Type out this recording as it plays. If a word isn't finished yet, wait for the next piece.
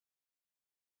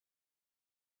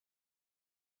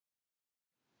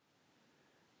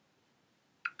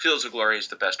Fields of Glory is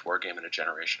the best war game in a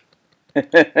generation.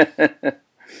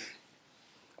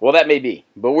 Well, that may be,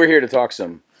 but we're here to talk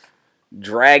some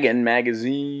Dragon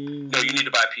Magazine. No, you need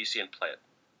to buy a PC and play it.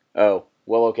 Oh,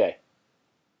 well, okay.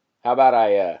 How about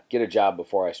I get a job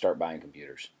before I start buying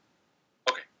computers?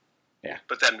 Okay. Yeah.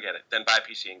 But then get it. Then buy a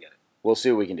PC and get it. We'll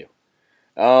see what we can do.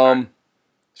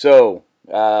 So,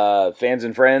 fans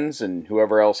and friends and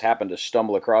whoever else happened to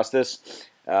stumble across this,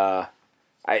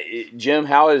 Jim,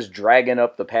 how is Dragon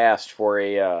Up the Past for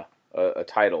a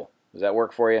title? Does that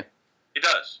work for you? It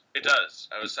does. It does.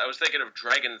 I was thinking of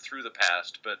Dragon Through the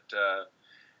Past, but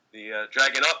the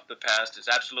Dragon Up the Past is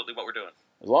absolutely what we're doing.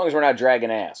 As long as we're not dragging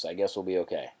ass, I guess we'll be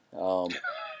okay. It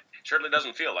certainly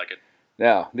doesn't feel like it.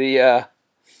 No,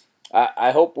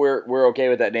 I hope we're okay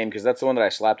with that name because that's the one that I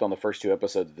slapped on the first 2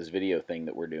 episodes of this video thing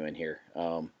that we're doing here.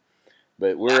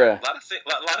 But we're a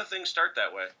lot of things start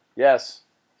that way. Yes,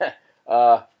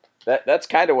 that's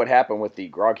kind of what happened with the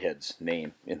Grogheads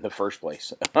name in the first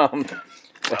place. Well,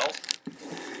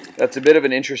 that's a bit of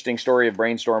an interesting story of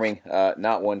brainstorming.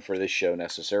 Not one for this show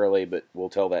necessarily, but we'll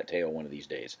tell that tale one of these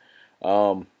days.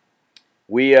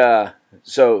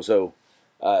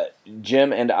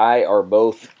 Jim and I are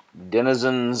both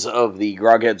denizens of the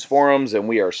Grogheads forums, and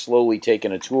we are slowly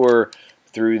taking a tour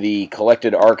through the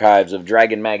collected archives of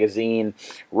Dragon Magazine,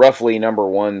 roughly number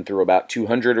 1 through about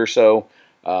 200 or so.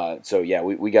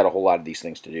 We got a whole lot of these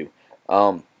things to do.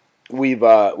 We've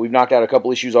knocked out a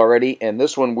couple issues already, and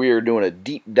this one we are doing a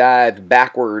deep dive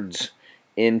backwards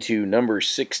into number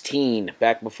 16,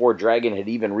 back before Dragon had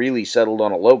even really settled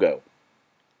on a logo.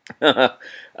 Because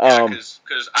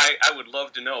I would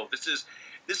love to know.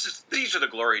 These are the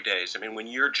glory days. I mean, when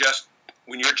you're just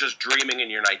dreaming in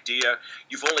your idea,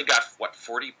 you've only got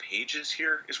 40 pages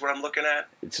here is what I'm looking at.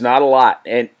 It's not a lot,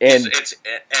 and yet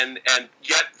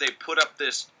they put up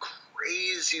this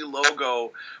crazy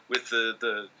logo with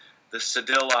the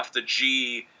cedille off the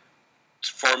G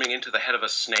forming into the head of a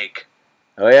snake.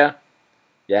 Oh yeah,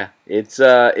 yeah.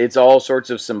 It's all sorts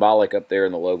of symbolic up there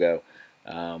in the logo.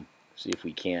 See if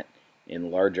we can't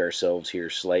enlarge ourselves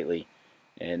here slightly,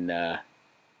 and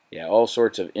all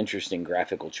sorts of interesting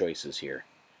graphical choices here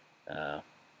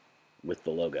with the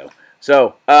logo.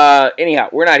 So anyhow,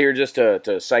 we're not here just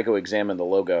to psycho-examine the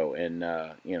logo and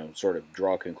sort of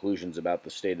draw conclusions about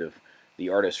the state of the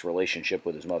artist's relationship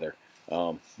with his mother.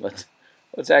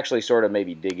 Let's actually sort of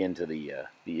maybe dig into the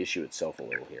issue itself a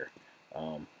little here.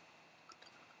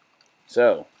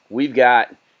 So we've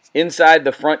got inside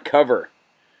the front cover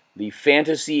the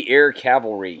Fantasy Air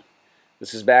Cavalry.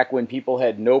 This is back when people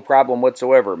had no problem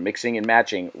whatsoever mixing and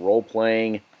matching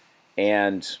role-playing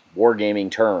and wargaming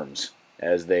terms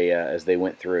as they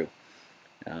went through.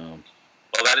 Well,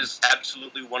 that is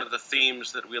absolutely one of the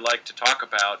themes that we like to talk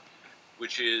about,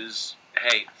 which is,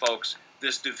 hey, folks,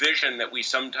 this division that we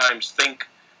sometimes think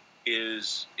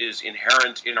is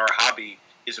inherent in our hobby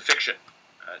is a fiction.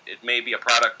 It may be a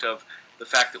product of the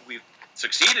fact that we've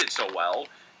succeeded so well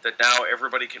that now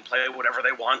everybody can play whatever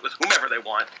they want with whomever they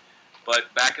want.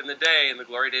 But back in the day, in the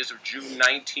glory days of June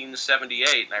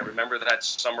 1978, and I remember that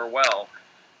summer well,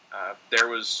 there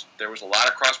was a lot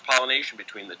of cross-pollination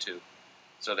between the two.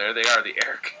 So there they are, the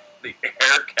air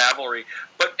cavalry.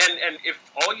 But and if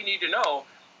all you need to know,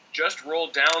 just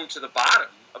roll down to the bottom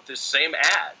of this same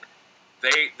ad.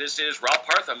 This is Ral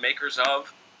Partha, makers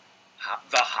of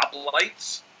the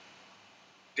Hoplites,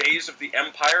 Days of the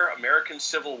Empire, American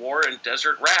Civil War, and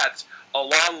Desert Rats,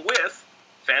 along with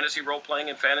fantasy role-playing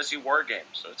and fantasy war games.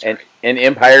 So it's great. And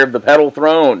Empire of the Petal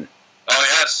Throne.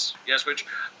 Oh, yes, which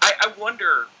I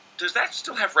wonder, does that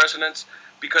still have resonance?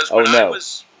 Because when I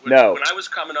was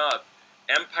coming up,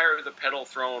 Empire of the Petal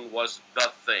Throne was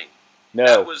the thing.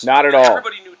 No, not at all.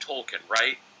 Everybody knew Tolkien,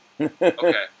 right?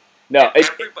 Okay. No,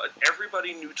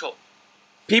 everybody knew Tolkien.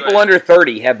 People under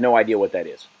 30 have no idea what that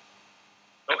is.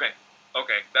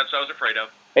 Okay, that's what I was afraid of.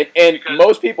 And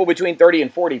most people between 30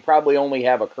 and 40 probably only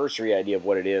have a cursory idea of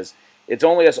what it is. It's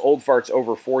only us old farts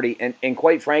over 40, and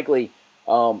quite frankly,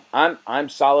 I'm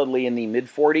solidly in the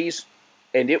mid-40s,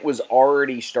 and it was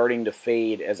already starting to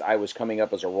fade as I was coming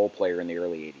up as a role player in the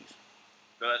early 80s.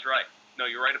 No, that's right. No,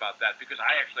 you're right about that, because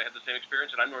I actually had the same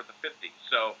experience, and I'm north of 50,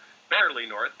 so barely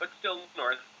north, but still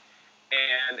north.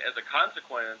 And as a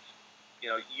consequence,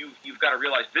 you've got to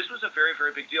realize this was a very,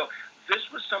 very big deal.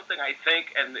 This was something I think,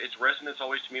 and its resonance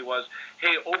always to me was,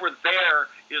 hey, over there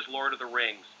is Lord of the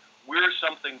Rings. We're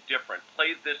something different.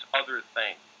 Play this other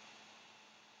thing.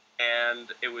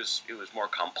 And it was more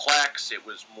complex. It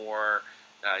was more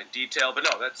detailed. But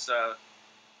no, that's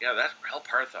Ral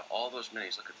Partha. All those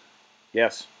minis. Look at that.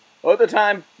 Yes. Well, at the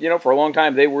time, for a long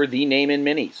time, they were the name in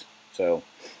minis. So,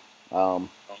 oh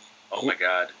my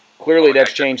God. Clearly,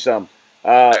 that's changed some.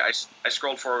 I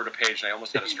scrolled forward a page and I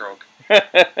almost had a stroke.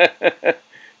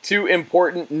 2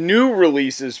 important new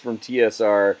releases from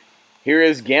TSR. Here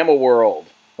is Gamma World,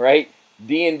 right?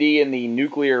 D&D in the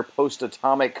nuclear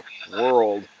post-atomic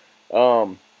world.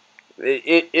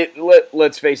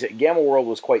 Let's face it, Gamma World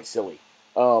was quite silly,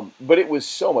 but it was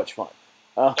so much fun.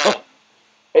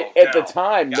 At the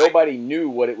time, nobody knew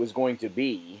what it was going to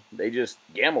be. They just,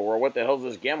 Gamma World, what the hell is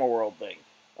this Gamma World thing?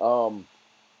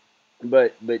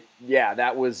 But yeah,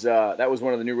 that was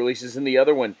one of the new releases, and the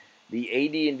other one, the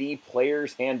AD&D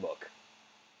Player's Handbook.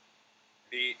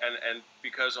 And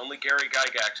because only Gary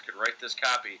Gygax could write this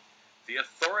copy, the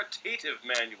authoritative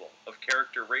manual of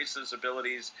character races,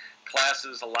 abilities,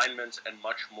 classes, alignments, and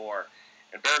much more.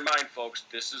 And bear in mind, folks,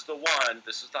 this is the one.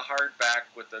 This is the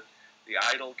hardback with the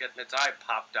idol getting its eye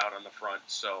popped out on the front.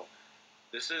 So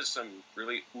this is some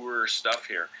really stuff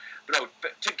here. But no,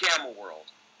 to Gamma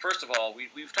World. First of all,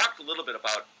 we've talked a little bit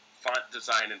about font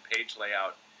design and page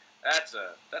layout. That's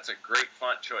a great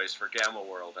font choice for Gamma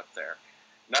World up there.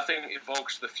 Nothing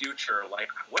evokes the future like,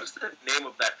 what is the name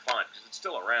of that font? Because it's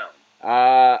still around.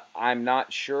 I'm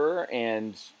not sure,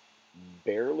 and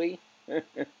barely. But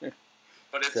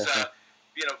it's,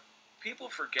 people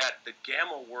forget that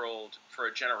Gamma World for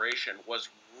a generation was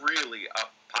really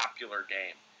a popular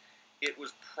game. It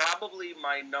was probably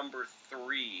my number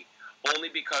 3, only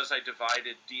because I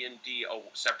divided D&D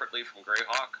separately from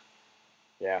Greyhawk.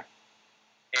 Yeah.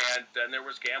 And then there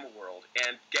was Gamma World.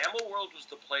 And Gamma World was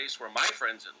the place where my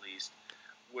friends, at least,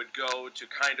 would go to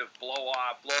kind of blow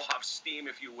off steam,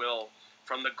 if you will,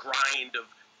 from the grind of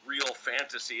real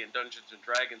fantasy and Dungeons and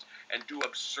Dragons and do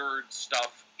absurd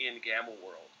stuff in Gamma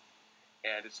World.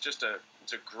 And it's just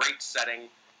it's a great setting.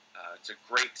 It's a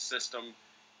great system.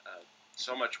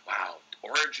 So much, wow.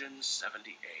 Origins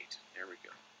 78. There we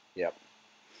go. Yep.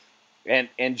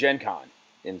 And Gen Con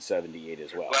in 78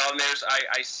 as well. Well, and there's,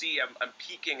 I see, I'm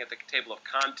peeking at the table of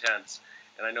contents,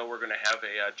 and I know we're going to have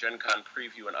a Gen Con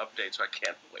preview and update, so I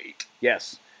can't wait.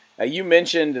 Yes. You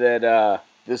mentioned that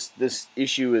this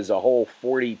issue is a whole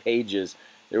 40 pages.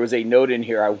 There was a note in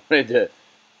here I wanted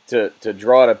to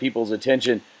draw to people's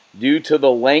attention. Due to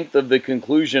the length of the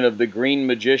conclusion of The Green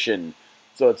Magician.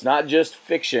 So it's not just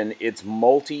fiction, it's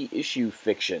multi-issue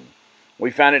fiction.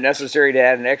 We found it necessary to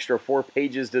add an extra 4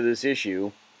 pages to this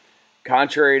issue.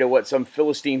 Contrary to what some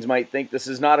Philistines might think, this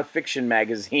is not a fiction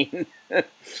magazine.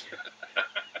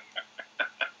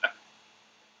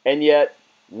 And yet,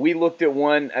 we looked at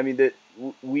one, that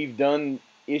we've done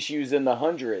issues in the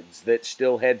hundreds that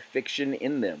still had fiction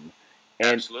in them.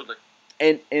 And, absolutely.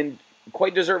 And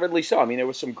quite deservedly so. There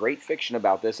was some great fiction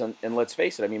about this, and let's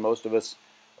face it, most of us,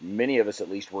 many of us at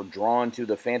least, were drawn to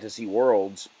the fantasy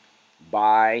worlds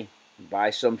by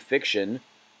some fiction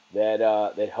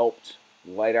that helped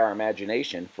light our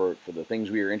imagination for the things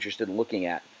we were interested in looking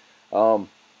at.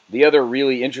 The other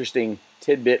really interesting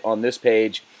tidbit on this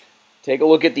page, take a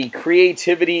look at the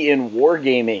creativity in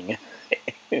wargaming.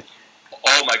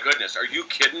 Oh my goodness, are you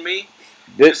kidding me?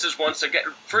 This is once again,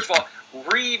 first of all,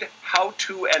 read how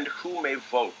to and who may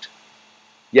vote.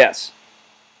 Yes.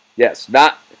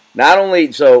 Not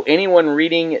only so anyone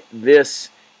reading this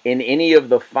in any of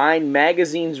the fine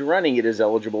magazines running it is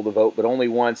eligible to vote, but only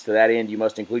once. To that end, you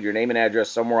must include your name and address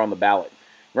somewhere on the ballot.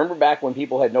 Remember back when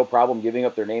people had no problem giving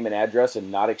up their name and address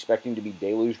and not expecting to be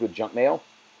deluged with junk mail?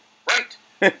 Right.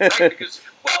 Because,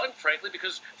 and frankly,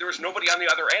 because there was nobody on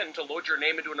the other end to load your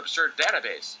name into an absurd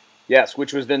database. Yes,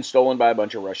 which was then stolen by a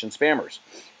bunch of Russian spammers.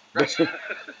 Right.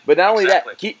 But not only that,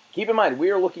 keep in mind, we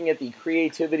are looking at the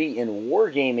creativity in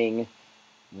wargaming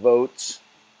votes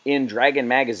in Dragon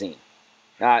Magazine.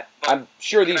 Now, I'm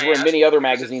sure these were in many other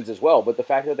magazines as well, but the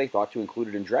fact that they thought to include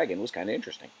it in Dragon was kind of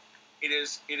interesting. It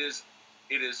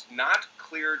is not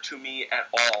clear to me at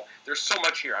all. There's so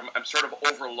much here. I'm sort of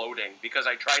overloading because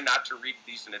I try not to read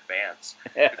these in advance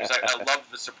because I love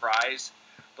the surprise.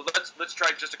 But let's try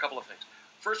just a couple of things.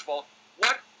 First of all,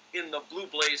 what in the Blue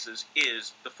Blazes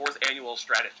is the 4th annual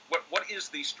strategy? What is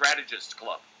the Strategist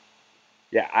Club?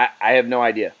 Yeah, I have no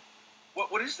idea.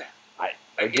 What is that?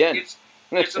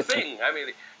 It's a thing.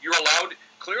 You're allowed.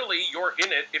 Clearly, you're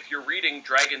in it if you're reading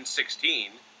Dragon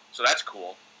 16, so that's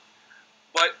cool.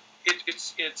 But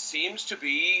it seems to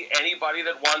be anybody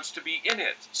that wants to be in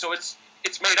it. So it's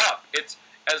made up. It's,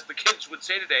 as the kids would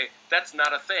say today, that's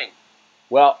not a thing.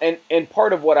 Well, and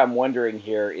part of what I'm wondering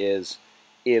here is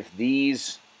if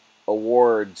these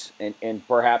awards, and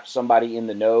perhaps somebody in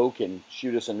the know can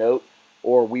shoot us a note,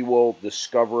 or we will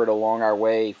discover it along our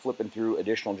way flipping through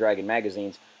additional Dragon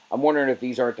magazines. I'm wondering if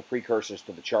these aren't the precursors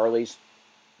to the Charlies,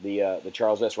 the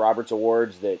Charles S. Roberts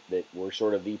Awards that were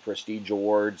sort of the prestige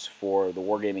awards for the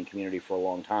wargaming community for a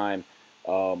long time,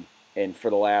 and for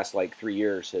the last like 3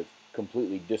 years have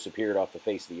completely disappeared off the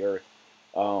face of the earth.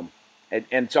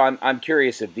 And so I'm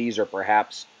curious if these are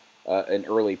perhaps an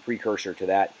early precursor to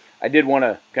that. I did want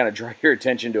to kind of draw your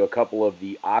attention to a couple of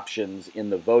the options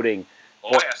in the voting.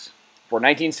 For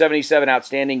 1977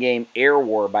 Outstanding Game, Air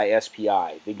War by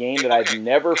SPI, the game that I've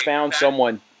never found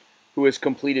someone who has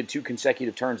completed 2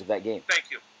 consecutive turns of that game.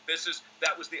 Thank you.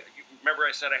 Remember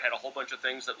I said I had a whole bunch of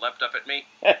things that leapt up at me?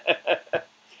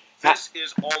 This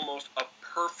is almost a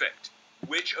perfect.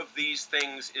 Which of these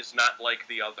things is not like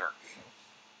the other?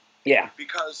 Yeah.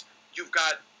 Because you've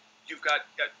got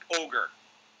Ogre,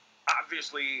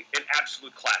 obviously an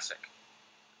absolute classic.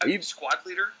 Squad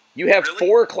Leader? You have really?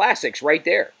 4 classics right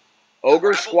there.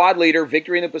 Ogre, Squad Leader,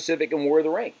 Victory in the Pacific, and War of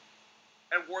the Ring.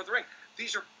 And War of the Ring.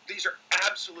 These are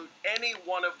absolute. Any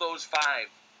one of those 5,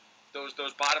 those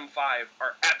bottom 5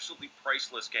 are absolutely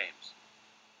priceless games.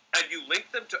 And you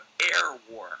link them to Air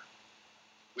War,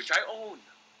 which I own,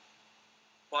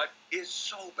 but is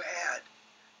so bad.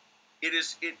 It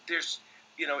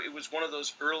was one of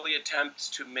those early attempts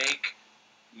to make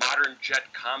modern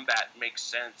jet combat make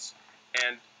sense,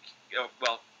 and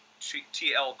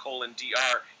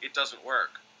TL:DR, it doesn't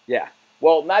work. Yeah.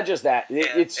 Well, not just that.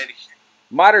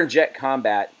 Modern jet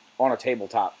combat on a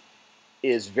tabletop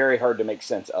is very hard to make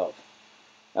sense of.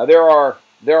 Now there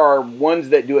are ones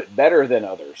that do it better than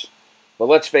others, but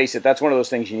let's face it, that's one of those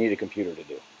things you need a computer to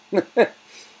do.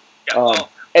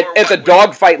 At the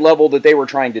dogfight level that they were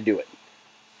trying to do it.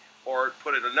 Or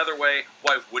put it another way,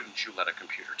 why wouldn't you let a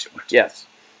computer do it? Yes.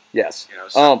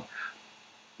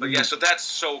 But yeah, so that's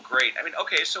so great. I mean,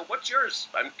 okay, so what's yours?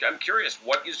 I'm curious.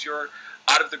 What is your,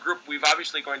 out of the group, we've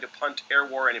obviously going to punt Air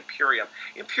War and Imperium.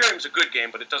 Imperium's a good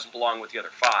game, but it doesn't belong with the other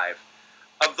 5.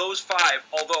 Of those 5,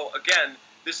 although, again,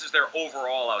 this is their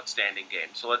overall outstanding game,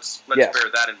 so let's bear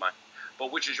that in mind.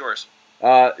 But which is yours?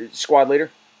 Squad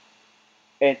Leader.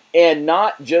 And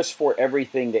not just for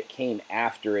everything that came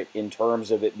after it in terms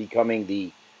of it becoming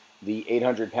the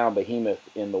 800-pound behemoth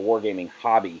in the wargaming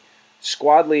hobby.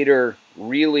 Squad Leader,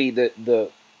 really,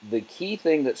 the key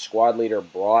thing that Squad Leader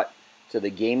brought to the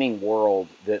gaming world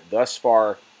that thus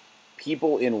far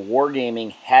people in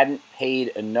wargaming hadn't paid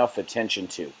enough attention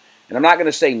to. And I'm not going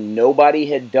to say nobody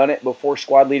had done it before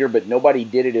Squad Leader, but nobody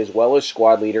did it as well as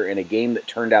Squad Leader in a game that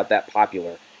turned out that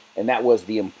popular. And that was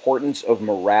the importance of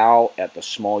morale at the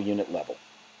small unit level.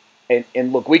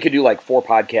 And look, we could do like 4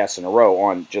 podcasts in a row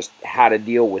on just how to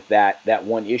deal with that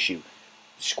one issue.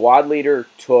 Squad Leader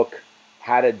took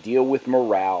how to deal with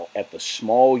morale at the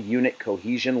small unit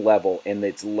cohesion level and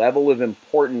its level of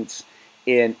importance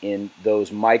in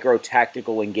those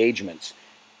micro-tactical engagements.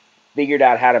 Figured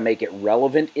out how to make it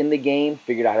relevant in the game,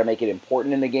 figured out how to make it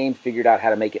important in the game, figured out how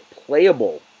to make it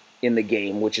playable in the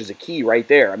game, which is a key right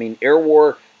there. I mean, Air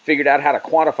War figured out how to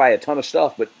quantify a ton of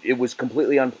stuff, but it was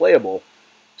completely unplayable.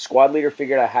 Squad Leader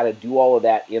figured out how to do all of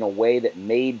that in a way that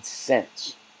made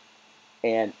sense.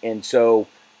 And so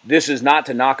this is not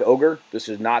to knock Ogre. This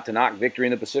is not to knock Victory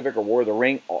in the Pacific or War of the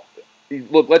Ring.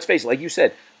 Look, let's face it, like you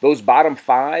said, those bottom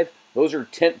 5, those are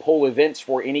tentpole events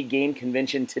for any game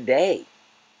convention today.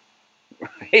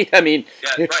 Right? I mean,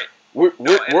 yeah, right.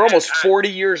 We're almost 40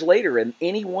 years later, and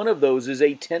any one of those is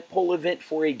a tentpole event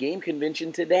for a game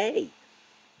convention today.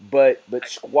 But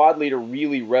Squad Leader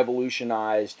really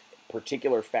revolutionized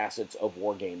particular facets of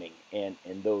wargaming, and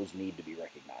those need to be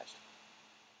recognized.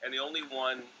 And the only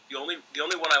one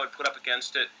I would put up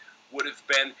against it would have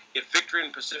been, if Victory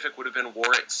in Pacific would have been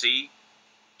War at Sea,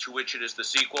 to which it is the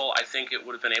sequel, I think it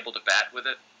would have been able to bat with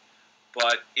it.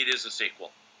 But it is a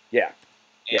sequel. Yeah.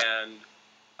 And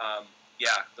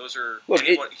those are... Look,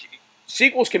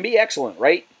 sequels can be excellent,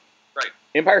 right? Right.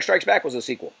 Empire Strikes Back was a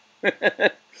sequel.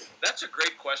 That's a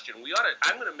great question.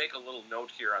 I'm going to make a little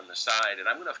note here on the side, and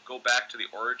I'm going to go back to the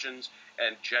Origins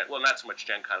and not so much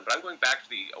Gen Con, but I'm going back to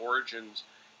the Origins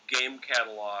game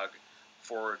catalog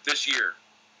for this year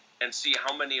and see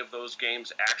how many of those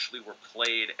games actually were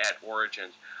played at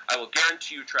Origins. I will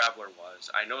guarantee you Traveler was.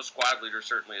 I know Squad Leader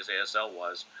certainly, as ASL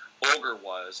was. Ogre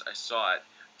was. I saw it.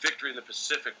 Victory in the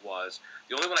Pacific was.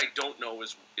 The only one I don't know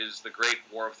is the Great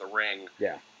War of the Ring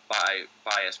by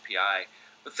SPI.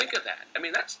 But think of that. I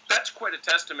mean, that's quite a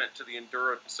testament to the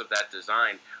endurance of that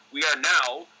design. We are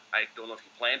now, I don't know if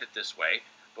you planned it this way,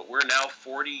 but we're now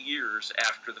 40 years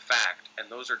after the fact,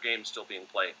 and those are games still being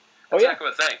played. That's a heck of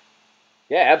a thing.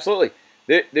 Yeah, absolutely.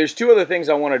 There's 2 other things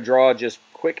I want to draw just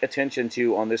quick attention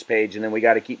to on this page, and then we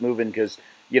got to keep moving because,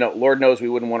 Lord knows we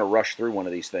wouldn't want to rush through one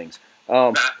of these things.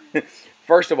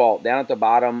 first of all, down at the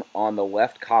bottom on the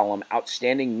left column,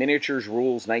 Outstanding Miniatures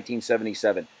Rules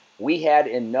 1977. We had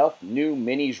enough new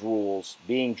minis rules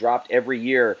being dropped every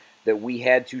year that we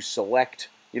had to select,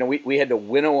 we had to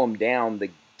winnow them down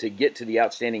to get to the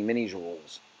Outstanding Minis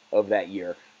rules of that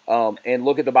year. And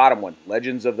look at the bottom one,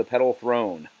 Legends of the Petal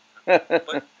Throne.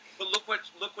 but look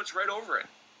what's right over it.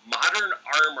 Modern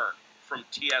Armor from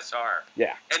TSR.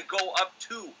 Yeah. And go up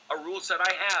to a rule set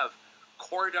I have,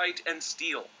 Cordite and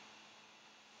Steel.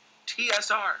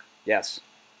 TSR. Yes.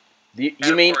 And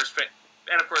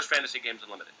of course, Fantasy Games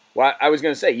Unlimited. Well, I was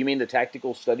going to say, you mean the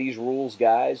Tactical Studies rules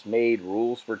guys made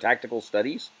rules for Tactical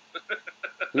Studies?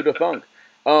 Who'd have thunk?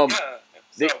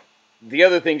 The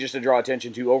other thing just to draw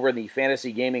attention to, over in the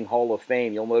Fantasy Gaming Hall of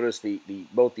Fame, you'll notice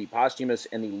both the posthumous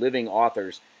and the living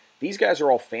authors. These guys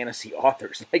are all fantasy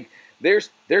authors. Like, there's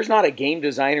not a game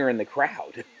designer in the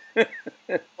crowd.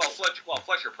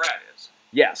 Fletcher Pratt is.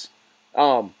 Yes.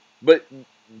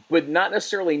 But not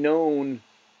necessarily known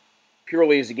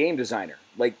purely as a game designer.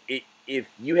 Like, if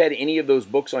you had any of those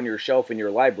books on your shelf in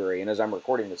your library, and as I'm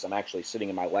recording this, I'm actually sitting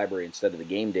in my library instead of the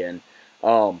game den.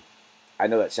 I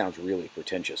know that sounds really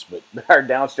pretentious, but our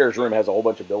downstairs room has a whole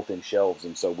bunch of built-in shelves,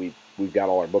 and so we've got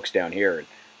all our books down here, and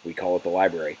we call it the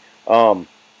library.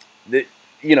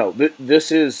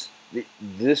 This is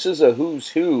a who's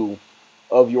who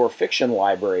of your fiction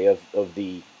library of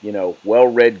the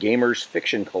well-read gamers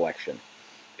fiction collection.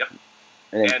 Yep.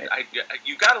 And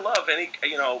you gotta love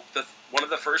one of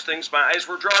the first things my eyes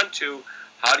were drawn to.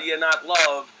 How do you not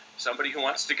love somebody who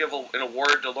wants to give an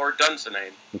award to Lord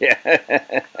Dunsinane?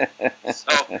 Yeah.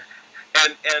 So,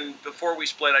 and before we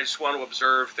split, I just want to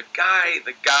observe the guy,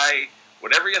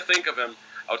 whatever you think of him,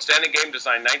 outstanding game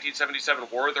design, 1977,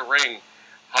 War of the Ring,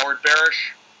 Howard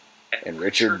Barish, and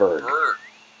Richard Berg.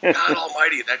 God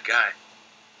almighty, that guy.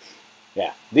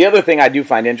 Yeah. The other thing I do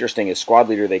find interesting is squad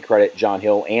leader, they credit John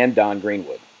Hill and Don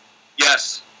Greenwood.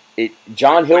 Yes.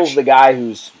 John Hill's the guy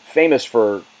who's famous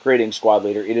for creating squad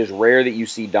leader. It is rare that you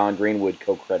see Don Greenwood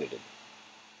co-credited.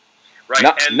 Right.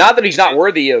 Not that he's not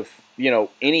worthy of,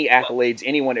 any accolades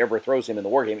anyone ever throws him in the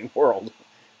wargaming world.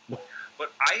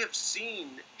 But I have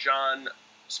seen John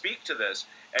speak to this,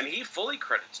 and he fully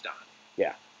credits Don.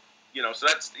 Yeah. So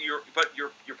that's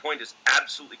your point is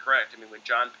absolutely correct. I mean, when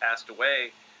John passed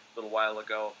away a little while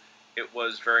ago, it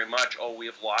was very much, we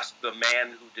have lost the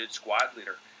man who did squad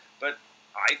leader. But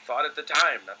I thought at the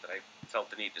time, not that I felt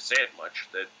the need to say it much,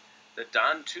 that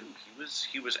Don too,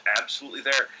 he was absolutely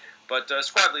there. But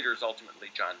squad leader is ultimately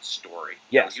John's story.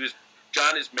 Yes.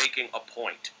 John is making a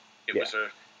point.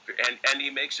 And he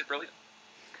makes it brilliant.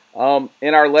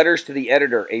 In our letters to the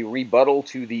editor, a rebuttal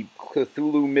to the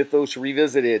Cthulhu mythos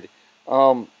revisited.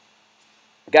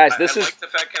 Guys, this is. I like the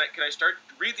fact. Can I start?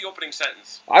 Read the opening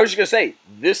sentence. I was just gonna say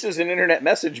this is an internet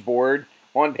message board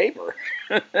on paper.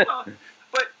 I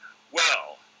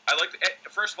like.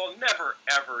 First of all, never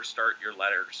ever start your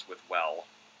letters with "well."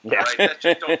 Yeah. All right,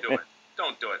 just don't do it.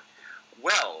 Don't do it.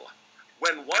 Well,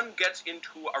 when one gets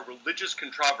into a religious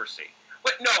controversy,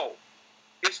 but no.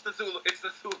 It's the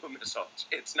Cthulhu mythos.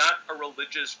 It's not a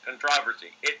religious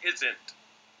controversy. It isn't.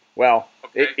 Well,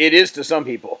 okay? it is to some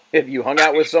people. Have you hung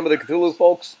out with some of the Cthulhu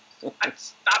folks?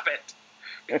 Stop it.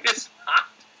 It is not.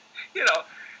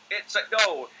 It's like,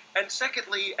 no. And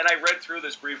secondly, and I read through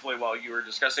this briefly while you were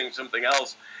discussing something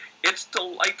else, it's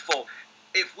delightful.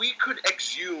 If we could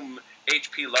exhume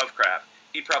H.P. Lovecraft,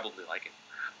 he'd probably like it.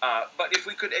 But if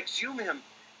we could exhume him,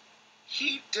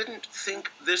 he didn't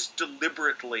think this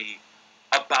deliberately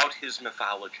about his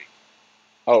mythology.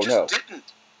 Oh, he just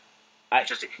didn't.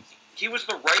 He was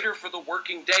the writer for The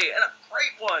Working Day, and a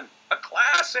great one, a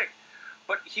classic.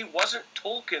 But he wasn't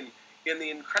Tolkien in the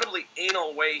incredibly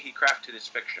anal way he crafted his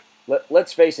fiction.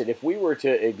 Let's face it, if we were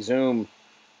to exhume,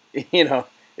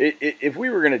 if we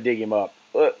were going to dig him up,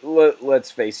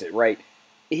 let's face it, right?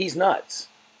 He's nuts.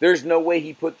 There's no way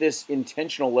he put this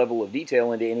intentional level of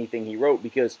detail into anything he wrote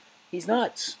because he's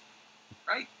nuts.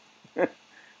 Right.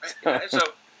 Right. So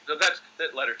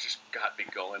that letter just got me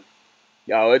going.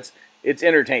 No, it's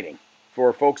entertaining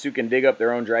for folks who can dig up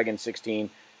their own Dragon 16.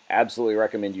 Absolutely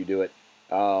recommend you do it.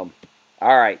 All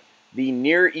right, the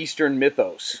Near Eastern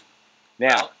mythos.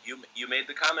 Now, you made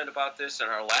the comment about this in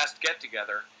our last get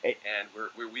together, and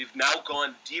we've now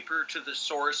gone deeper to the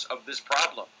source of this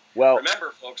problem. Well,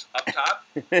 remember, folks, up top,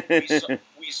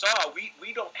 we saw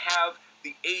we don't have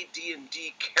the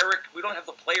AD&D character. We don't have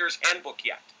the player's handbook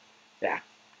yet. Yeah.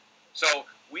 So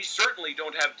we certainly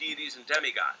don't have deities and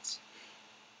demigods.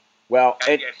 Well,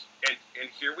 and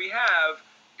here we have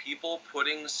people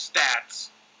putting stats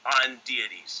on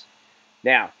deities.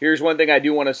 Now, here's one thing I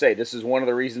do want to say. This is one of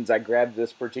the reasons I grabbed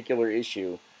this particular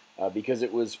issue. because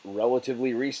it was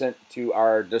relatively recent to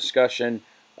our discussion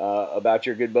about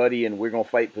your good buddy and we're going to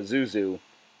fight Pazuzu.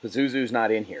 Pazuzu's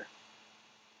not in here.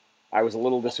 I was a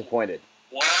little disappointed.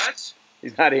 What?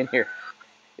 He's not in here.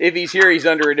 If he's here, he's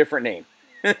under a different name.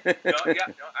 No,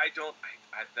 I don't.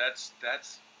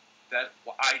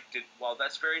 I did. Well,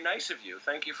 that's very nice of you.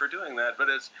 Thank you for doing that. But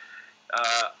it's,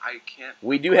 I can't.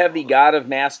 We do have the god of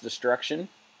mass destruction,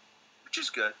 which is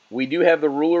good. We do have the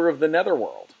ruler of the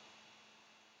netherworld.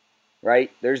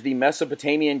 Right? There's the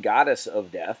Mesopotamian goddess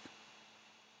of death.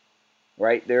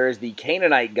 Right? There is the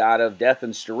Canaanite god of death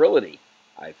and sterility.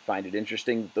 I find it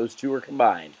interesting that those two are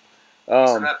combined.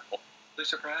 I'm not totally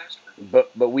surprised.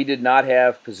 But we did not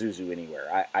have Pazuzu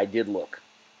anywhere. I did look.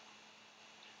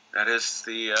 That is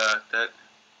the that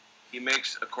he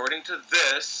makes, according to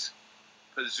this,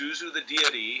 Pazuzu the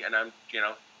deity, and I'm,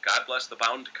 God bless the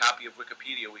bound copy of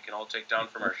Wikipedia we can all take down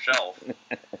from our shelf.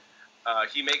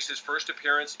 He makes his first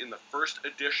appearance in the first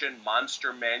edition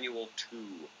Monster Manual 2.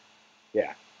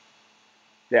 Yeah.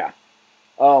 Yeah.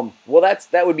 Well,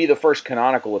 that would be the first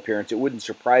canonical appearance. It wouldn't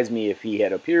surprise me if he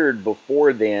had appeared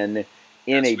before then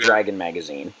in a Dragon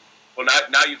magazine. Well,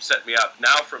 now you've set me up.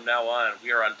 Now, from now on,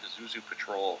 we are on Pazuzu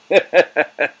Patrol. You're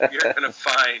going to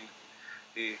find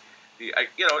the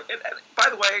and by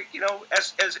the way,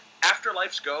 as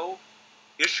afterlives go,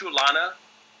 Ishulana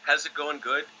has it going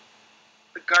good.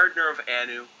 The gardener of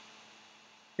Anu.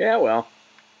 Yeah, well.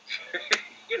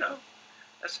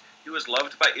 He was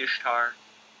loved by Ishtar,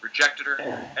 rejected her,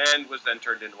 and was then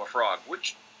turned into a frog,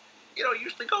 which,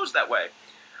 usually goes that way.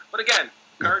 But again,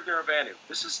 gardener of Anu.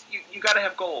 This is, you got to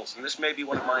have goals, and this may be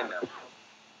one of mine now.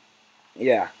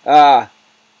 Yeah.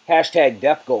 Hashtag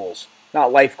death goals.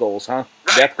 Not life goals, huh?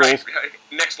 Right, death goals. Right.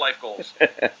 Next life goals.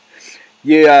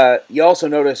 You also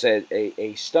notice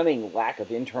a stunning lack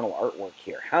of internal artwork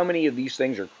here. How many of these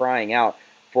things are crying out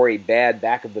for a bad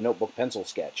back of the notebook pencil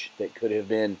sketch that could have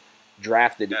been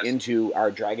drafted into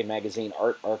our Dragon magazine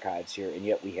art archives here, and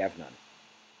yet we have none?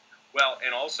 Well,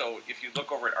 and also, if you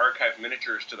look over at Archive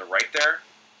Miniatures to the right there,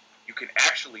 you can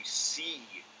actually see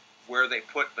where they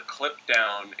put the clip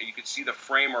down, and you can see the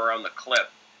frame around the clip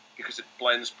because it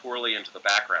blends poorly into the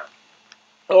background.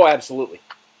 Oh, absolutely.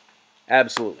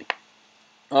 Absolutely.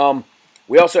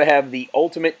 We also have the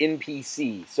Ultimate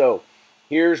NPC. So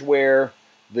here's where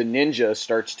the ninja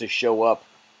starts to show up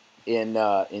in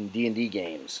D&D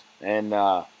games, and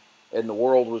the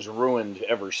world was ruined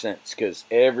ever since because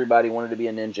everybody wanted to be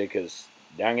a ninja because,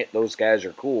 dang it, those guys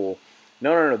are cool.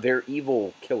 No, they're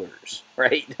evil killers,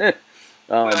 right? But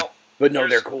no,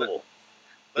 they're cool.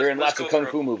 They're in lots of kung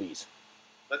fu movies.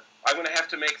 I'm going to have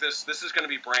to make this. This is going to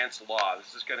be Brant's law.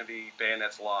 This is going to be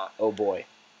Bayonet's law. Oh boy.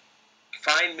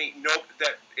 Find me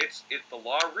the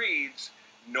law reads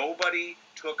nobody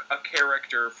took a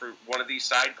character for one of these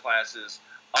side classes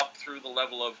up through the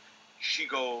level of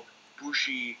Shigo,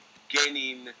 Bushi,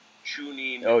 Genin,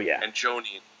 Chunin, and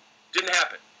Jonin. Didn't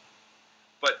happen.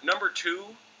 But number 2,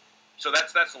 so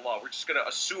that's the law. We're just going to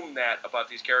assume that about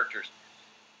these characters.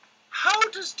 How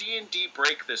does D&D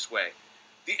break this way?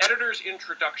 The editor's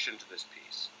introduction to this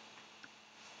piece.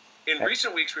 In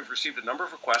recent weeks, we've received a number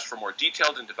of requests for more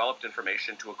detailed and developed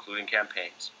information to include in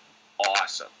campaigns.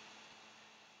 Awesome.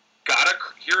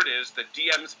 Here it is, the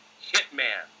DM's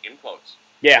hitman, in quotes.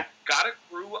 Yeah. Got a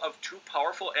crew of 2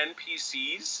 powerful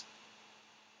NPCs?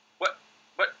 What,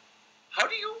 what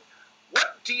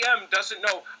DM doesn't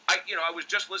know? I was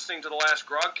just listening to the last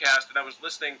Grogcast, and I was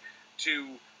listening to,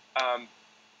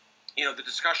 the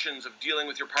discussions of dealing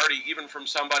with your party, even from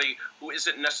somebody who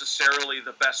isn't necessarily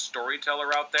the best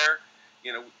storyteller out there.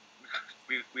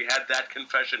 We had that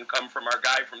confession come from our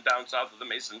guy from down south of the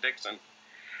Mason-Dixon.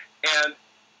 And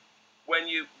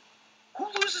who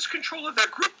loses control of their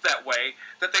group that way,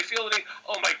 that they feel that,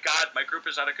 oh my God, my group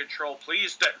is out of control.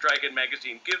 Please, Dragon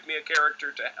Magazine, give me a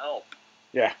character to help.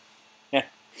 Yeah.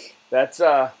 That's,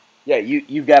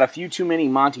 you've got a few too many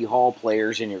Monty Hall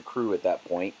players in your crew at that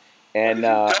point.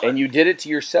 And you did it to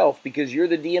yourself because you're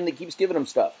the DM that keeps giving them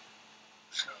stuff.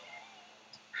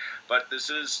 But this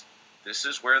is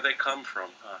where they come from,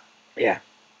 huh? Yeah.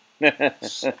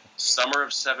 Summer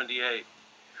of '78.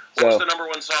 What was the number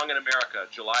 1 song in America?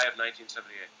 July of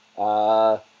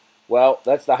 1978. Well,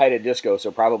 that's the height of disco,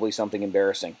 so probably something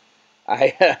embarrassing.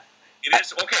 It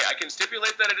is okay. I can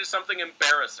stipulate that it is something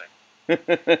embarrassing.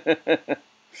 It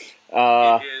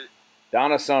is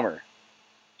Donna Summer.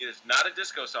 It is not a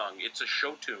disco song. It's a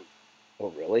show tune.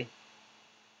 Oh, really?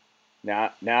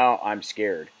 Now I'm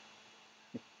scared.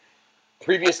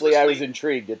 Previously, I was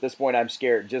intrigued. At this point, I'm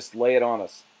scared. Just lay it on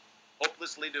us.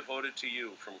 Hopelessly Devoted to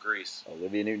You from Grease.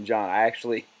 Olivia Newton-John.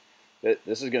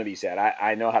 This is going to be sad.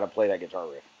 I know how to play that guitar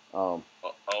riff. Oh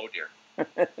dear.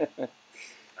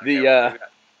 The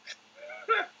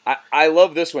I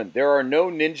love this one. There are no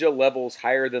ninja levels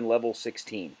higher than level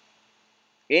 16.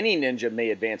 Any ninja may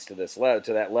advance to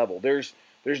that level. There's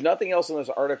nothing else in this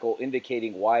article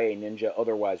indicating why a ninja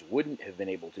otherwise wouldn't have been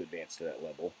able to advance to that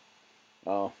level.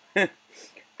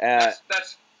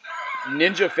 That's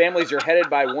ninja families are headed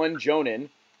by one jonin.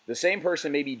 The same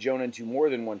person may be jonin to more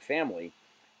than one family.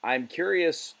 I'm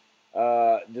curious,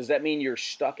 does that mean you're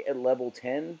stuck at level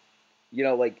 10? You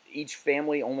know, like each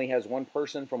family only has one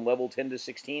person from level 10 to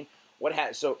 16.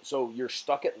 So you're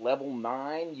stuck at level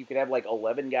 9? You could have like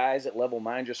 11 guys at level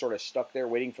 9 just sort of stuck there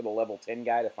waiting for the level 10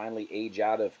 guy to finally age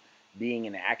out of being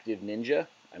an active ninja?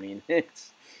 I mean,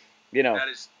 it's, you know. That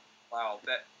is, wow.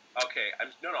 Okay,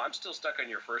 I'm still stuck on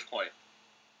your first point.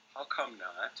 How come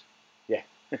not? Yeah.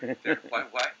 Why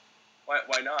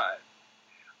not?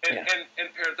 And, Yeah. and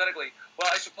parenthetically, well,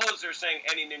 I suppose they're saying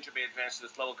any ninja may advance to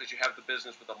this level because you have the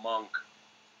business with a monk.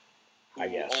 I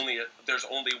guess. There's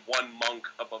only one monk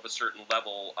above a certain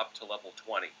level up to level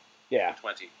 20. Yeah.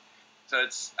 20. So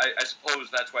I suppose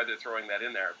that's why they're throwing that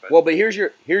in there. But Well, but here's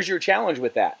your challenge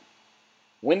with that.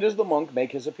 When does the monk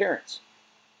make his appearance?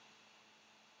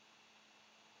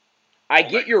 I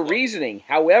get your reasoning.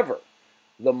 However,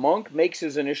 the monk makes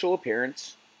his initial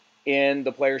appearance in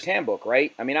the player's handbook,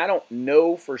 right? I mean, I don't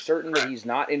know for certain that he's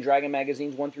not in Dragon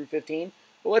Magazines 1 through 15,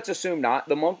 but let's assume not.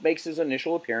 The monk makes his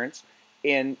initial appearance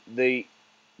in the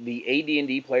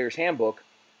AD&D player's handbook,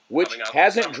 which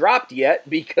hasn't dropped yet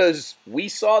because we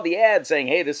saw the ad saying,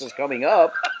 "Hey, this is coming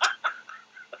up."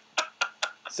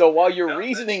 So while your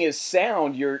reasoning is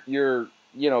sound, your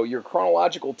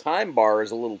chronological time bar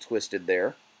is a little twisted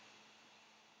there.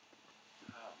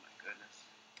 Oh my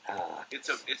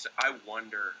goodness. I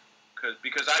wonder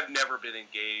because I've never been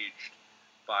engaged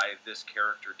by this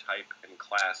character type and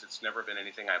class. It's never been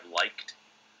anything I've liked.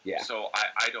 Yeah. So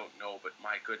I don't know, but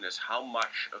my goodness, how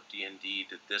much of D&D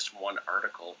did this one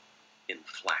article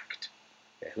inflect?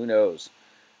 Yeah, who knows?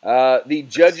 The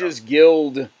Judges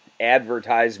Guild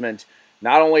advertisement.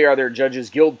 Not only are there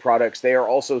Judges Guild products, they are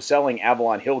also selling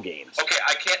Avalon Hill games. Okay,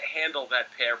 I can't handle that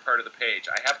part of the page.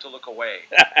 I have to look away.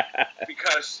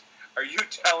 Because are you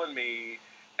telling me,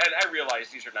 and I realize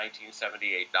these are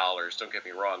 $1978, don't get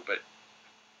me wrong, but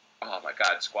oh my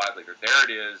God, Squad Leader, there it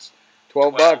is.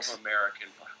 12 bucks. American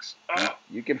bucks. Oh.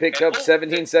 You can pick up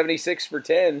 1776 for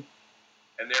 10.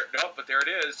 And there it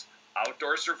is.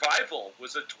 Outdoor Survival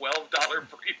was a $12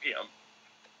 premium.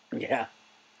 Yeah.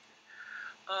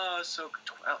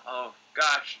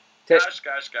 Gosh.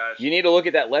 You need to look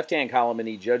at that left-hand column in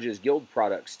the Judges Guild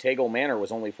products. Tegel Manor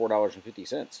was only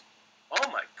 $4.50.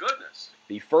 Oh my goodness.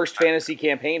 The first fantasy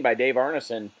campaign by Dave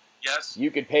Arneson. Yes.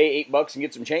 You could pay $8 and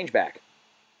get some change back.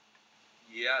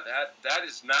 Yeah, that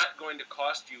is not going to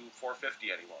cost you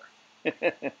 $4.50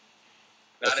 anymore.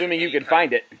 Assuming you can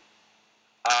find it.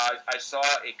 I saw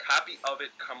a copy of it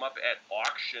come up at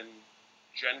auction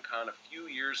Gen Con a few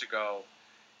years ago,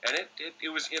 and it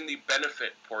was in the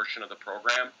benefit portion of the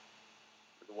program,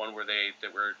 the one where they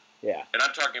were. Yeah. And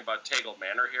I'm talking about Tegel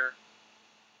Manor here.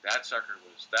 That sucker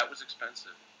was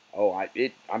expensive. Oh,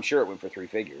 I'm sure it went for 3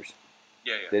 figures.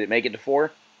 Yeah. Did it make it to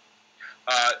 4?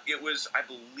 It was, I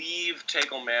believe,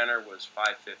 Tegel Manor was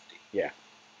 $5.50. Yeah.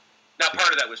 Now,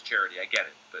 part of that was charity. I get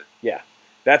it, but yeah,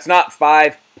 that's not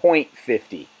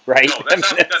 5.50, right? No,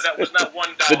 that was not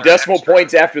 $1. The decimal extra.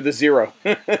 points after the 0.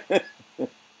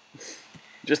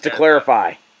 Just to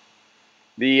clarify,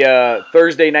 the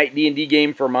Thursday night D&D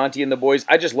game for Monty and the boys.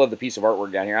 I just love the piece of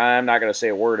artwork down here. I'm not going to say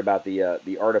a word about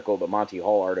the article, the Monty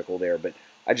Hall article there, but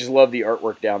I just love the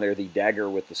artwork down there. The dagger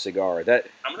with the cigar. That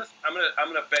I'm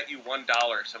gonna bet you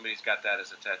 $1 somebody's got that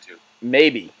as a tattoo.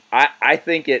 Maybe. I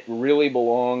think it really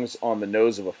belongs on the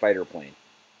nose of a fighter plane.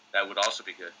 That would also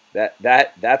be good.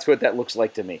 That's what that looks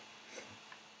like to me.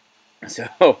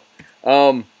 So,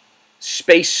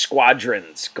 Space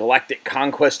Squadrons, Galactic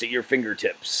Conquest at your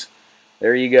fingertips.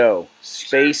 There you go.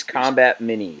 Space Combat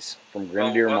Minis from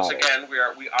Grenadier Models. Once again,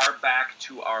 we are back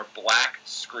to our black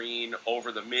screen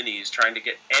over the minis, trying to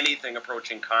get anything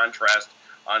approaching contrast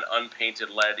on unpainted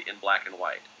lead in black and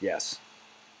white. Yes,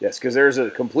 because there's a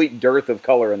complete dearth of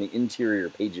color on the interior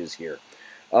pages here.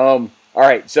 All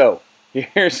right, so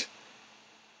here's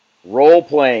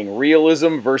role-playing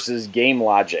realism versus game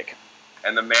logic.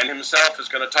 And the man himself is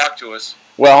going to talk to us.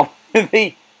 Well,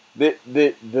 the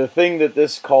thing that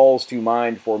this calls to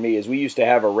mind for me is we used to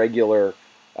have a regular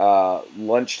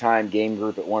lunchtime game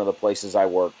group at one of the places I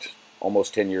worked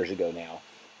almost 10 years ago now,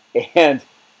 and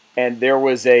there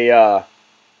was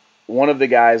one of the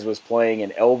guys was playing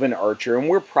an elven archer, and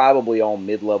we're probably all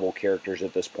mid-level characters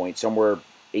at this point, somewhere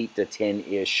 8 to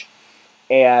 10-ish,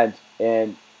 And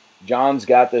John's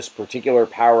got this particular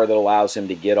power that allows him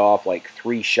to get off like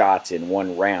 3 shots in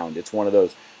one round. It's one of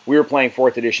those. We were playing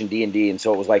 4th edition D&D, and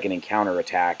so it was like an encounter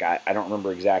attack. I don't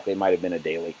remember exactly. It might have been a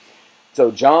daily. So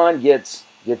John gets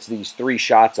these 3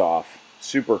 shots off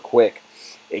super quick,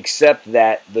 except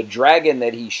that the dragon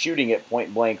that he's shooting at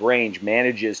point blank range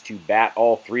manages to bat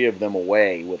all 3 of them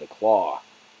away with a claw.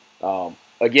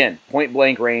 Again, point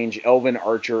blank range, elven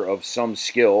archer of some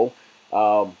skill,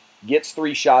 gets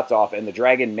 3 shots off, and the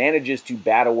dragon manages to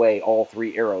bat away all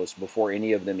 3 arrows before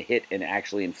any of them hit and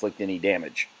actually inflict any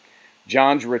damage.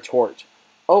 John's retort,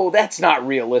 "Oh, that's not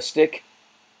realistic."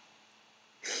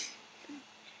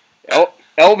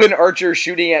 Elven archer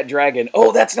shooting at dragon.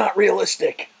 "Oh, that's not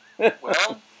realistic."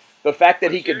 Well, the fact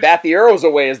that he could bat the arrows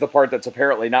away is the part that's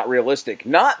apparently not realistic.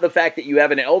 Not the fact that you have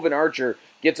an elven archer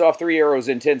gets off 3 arrows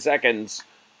in 10 seconds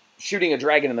shooting a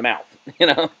dragon in the mouth, you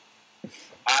know?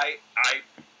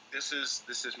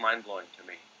 This is mind-blowing to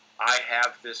me. I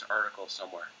have this article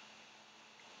somewhere.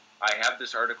 I have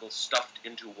this article stuffed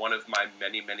into one of my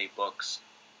many, many books.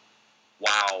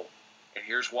 Wow. And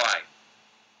here's why.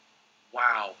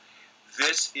 Wow.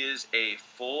 This is a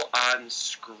full-on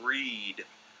screed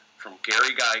from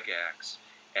Gary Gygax.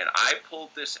 And I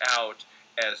pulled this out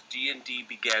as D&D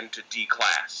began to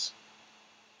declass.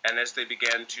 And as they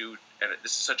began to, and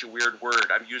this is such a weird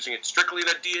word, I'm using it strictly in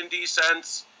a D&D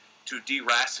sense, to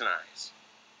deracinize.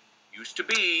 Used to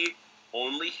be,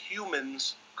 only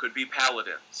humans could be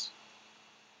paladins.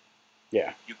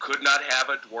 Yeah. You could not have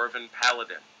a dwarven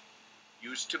paladin.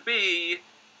 Used to be,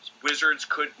 wizards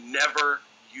could never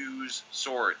use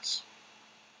swords.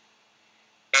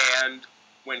 And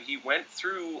when he went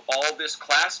through all this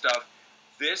class stuff,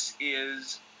 this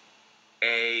is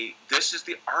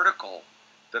the article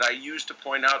that I used to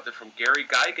point out that from Gary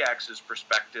Gygax's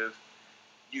perspective,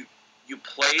 you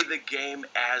play the game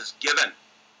as given.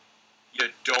 You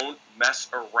don't mess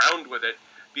around with it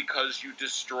because you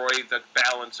destroy the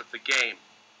balance of the game.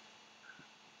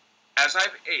 As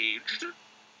I've aged,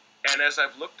 and as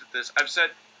I've looked at this, I've said,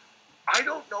 I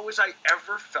don't know as I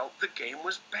ever felt the game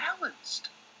was balanced.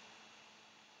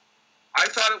 I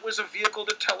thought it was a vehicle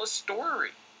to tell a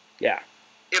story. Yeah.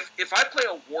 If I play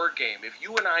a war game, if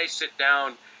you and I sit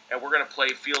down and we're going to play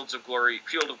Field of Glory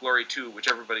 2, which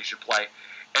everybody should play,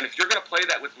 and if you're going to play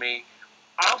that with me,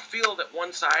 I'll feel that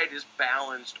one side is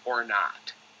balanced or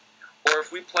not. Or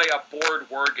if we play a board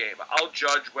war game, I'll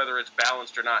judge whether it's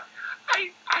balanced or not.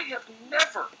 I have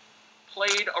never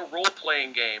played a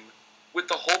role-playing game with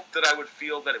the hope that I would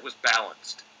feel that it was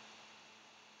balanced.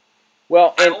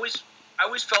 Well, I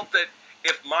always felt that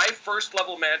if my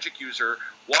first-level magic user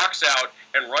walks out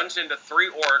and runs into 3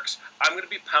 orcs, I'm going to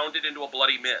be pounded into a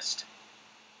bloody mist.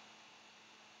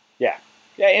 Yeah.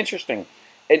 Yeah, interesting.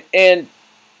 And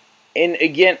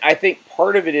again, I think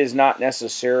part of it is not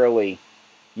necessarily,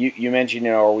 you mentioned,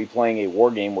 are we playing a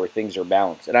war game where things are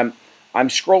balanced? And I'm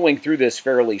scrolling through this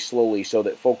fairly slowly so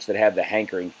that folks that have the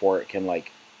hankering for it can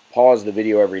like pause the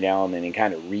video every now and then and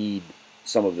kind of read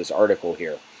some of this article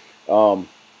here.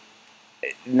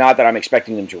 Not that I'm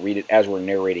expecting them to read it as we're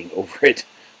narrating over it,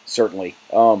 certainly.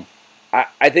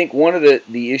 I think one of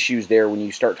the issues there when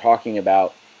you start talking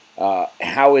about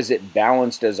how is it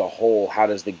balanced as a whole, how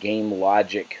does the game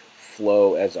logic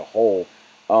flow as a whole,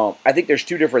 I think there's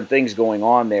 2 different things going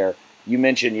on there. You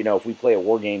mentioned, if we play a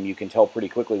war game, you can tell pretty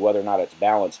quickly whether or not it's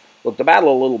balanced. Look, the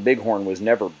Battle of Little Bighorn was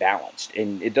never balanced,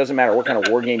 and it doesn't matter what kind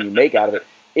of war game you make out of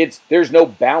it. There's no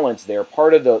balance there.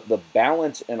 Part of the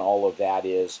balance in all of that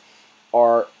is,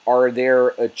 are there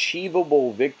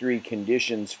achievable victory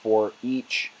conditions for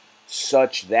each,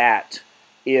 such that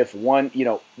if one,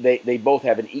 they both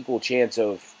have an equal chance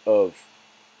of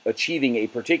achieving a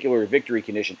particular victory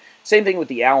condition. Same thing with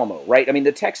the Alamo, right? I mean,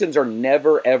 the Texans are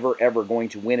never, ever, ever going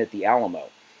to win at the Alamo.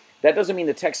 That doesn't mean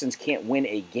the Texans can't win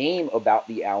a game about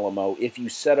the Alamo if you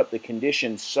set up the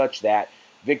conditions such that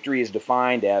victory is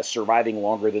defined as surviving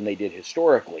longer than they did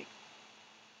historically,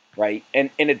 right? And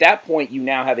at that point, you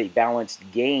now have a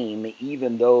balanced game,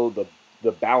 even though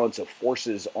the balance of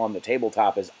forces on the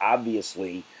tabletop is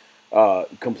obviously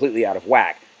completely out of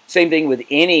whack. Same thing with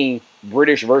any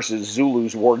British versus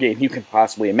Zulus war game you can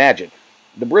possibly imagine.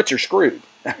 The Brits are screwed.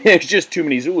 There's just too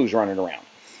many Zulus running around.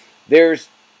 There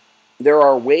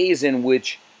are ways in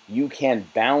which you can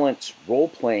balance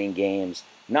role-playing games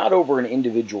not over an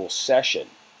individual session,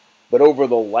 but over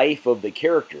the life of the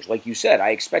characters. Like you said,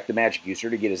 I expect the magic user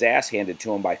to get his ass handed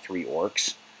to him by 3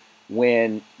 orcs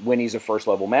when he's a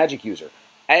first-level magic user.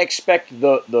 I expect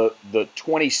the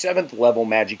 27th level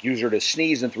magic user to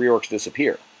sneeze and 3 orcs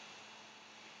disappear.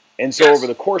 And so over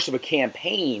the course of a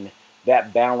campaign,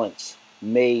 that balance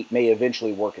may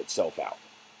eventually work itself out.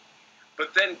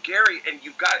 But then Gary, and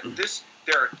you've got this.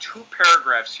 There are 2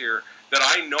 paragraphs here that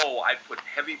I know I put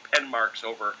heavy pen marks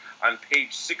over on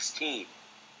page 16.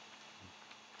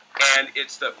 And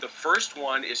it's the first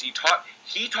one is he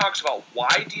talks about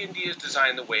why D&D is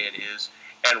designed the way it is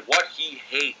and what he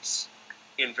hates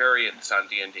in variants on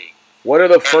D&D. What are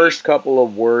the first couple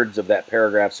of words of that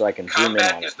paragraph so I can zoom in on it?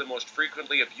 Combat is the most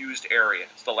frequently abused area.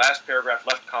 It's the last paragraph,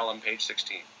 left column, page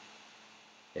 16.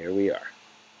 There we are.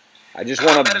 I just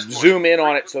want to zoom in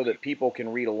on it so that people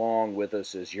can read along with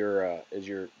us as you're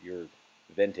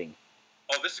venting.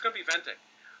 Oh, this is going to be venting.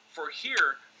 For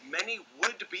here, many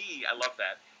would-be, I love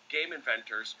that, game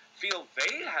inventors feel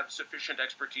they have sufficient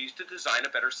expertise to design a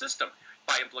better system,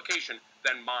 by implication,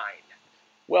 than mine.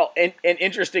 Well, and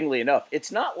interestingly enough, it's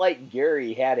not like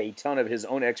Gary had a ton of his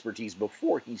own expertise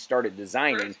before he started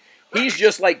designing. Right. He's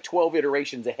just like 12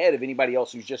 iterations ahead of anybody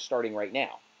else who's just starting right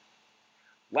now.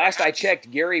 Last I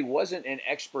checked, Gary wasn't an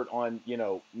expert on,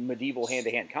 medieval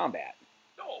hand-to-hand combat.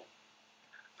 No.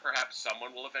 Perhaps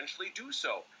someone will eventually do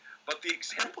so. But the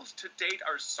examples to date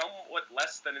are somewhat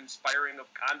less than inspiring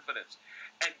of confidence.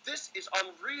 And this is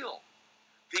unreal.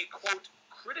 The, quote,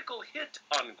 critical hit,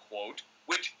 unquote,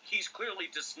 which he's clearly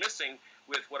dismissing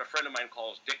with what a friend of mine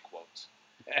calls dick quotes,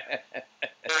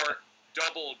 or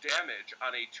double damage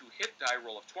on a 2-hit die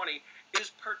roll of 20,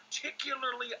 is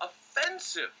particularly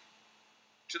offensive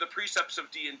to the precepts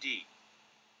of D&D.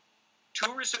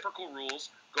 2 reciprocal rules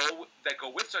that go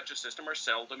with such a system are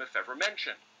seldom, if ever,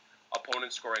 mentioned.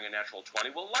 Opponents scoring a natural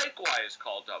 20 will likewise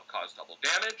cause double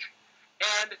damage,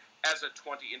 and as a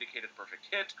 20 indicated a perfect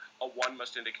hit, a 1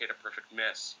 must indicate a perfect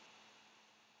miss.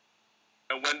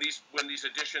 And when these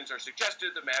additions are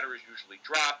suggested, the matter is usually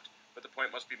dropped, but the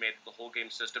point must be made that the whole game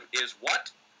system is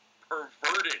what?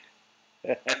 Perverted.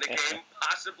 And the game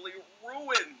possibly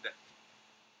ruined.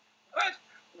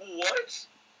 What?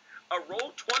 A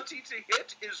roll 20 to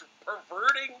hit is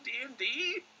perverting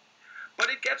D&D? But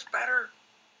it gets better.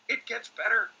 It gets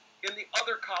better in the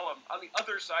other column, on the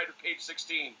other side of page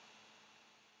 16.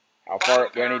 How far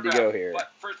do I need to go here?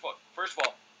 But first of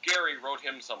all, Gary wrote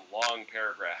him some long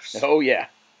paragraphs. Oh, yeah.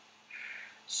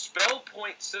 Spell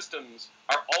point systems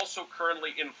are also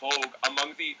currently in vogue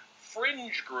among the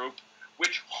fringe group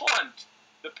which haunt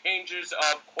the pages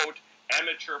of, quote,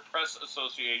 Amateur Press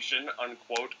Association,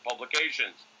 unquote,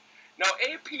 publications. Now,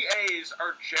 APAs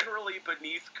are generally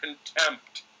beneath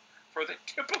contempt, for they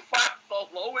typify the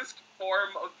lowest form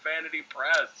of vanity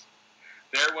press.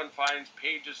 There one finds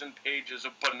pages and pages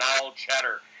of banal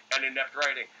chatter and inept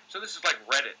writing. So this is like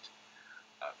Reddit.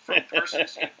 From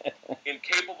persons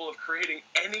incapable of creating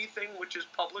anything which is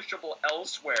publishable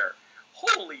elsewhere.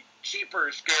 Holy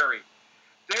jeepers, Gary.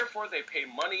 Therefore, they pay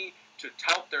money to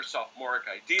tout their sophomoric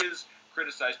ideas,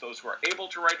 criticize those who are able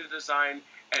to write a design,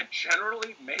 and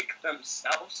generally make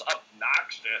themselves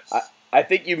obnoxious. I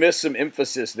think you missed some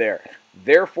emphasis there.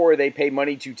 Therefore, they pay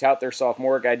money to tout their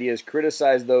sophomoric ideas,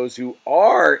 criticize those who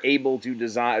are able to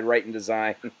write and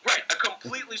design. Right, a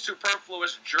completely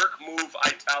superfluous jerk move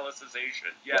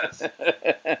italicization. Yes.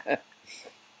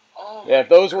 Oh, yeah, if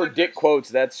those were dick quotes,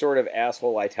 that's sort of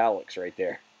asshole italics right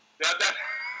there.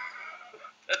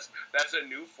 That's a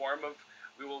new form of.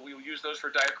 We will use those for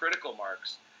diacritical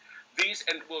marks. These,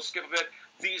 and we'll skip a bit,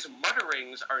 these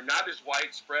mutterings are not as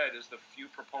widespread as the few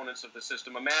proponents of the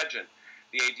system imagine.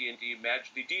 The D&D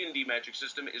magic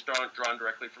system is drawn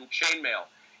directly from chainmail.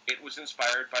 It was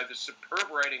inspired by the superb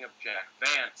writing of Jack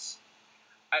Vance.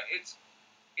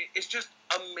 It's just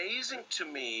amazing to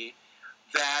me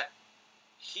that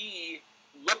he,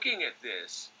 looking at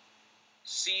this,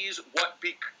 sees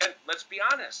and let's be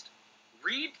honest,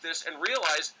 read this and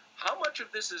realize how much of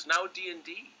this is now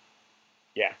D&D.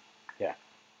 Yeah.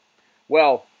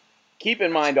 Well, keep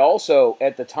in mind also,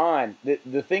 at the time,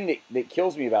 the thing that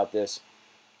kills me about this,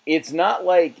 it's not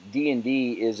like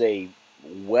D&D is a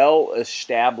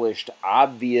well-established,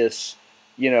 obvious,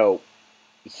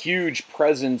 huge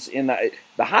presence in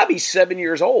the hobby's 7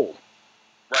 years old.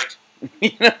 Right.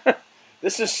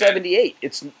 This is 78.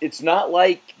 It's not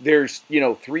like there's,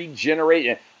 3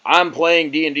 generations. I'm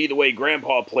playing D&D the way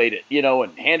Grandpa played it,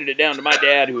 and handed it down to my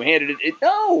dad who handed it.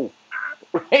 No,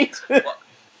 right? Well,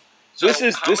 so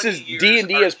this is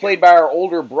D&D as played by our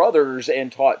older brothers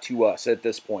and taught to us at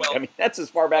this point. Well, that's as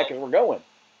far back as we're going.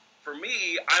 For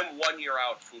me, I'm 1 year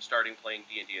out from starting playing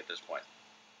D&D at this point.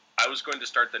 I was going to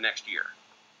start the next year.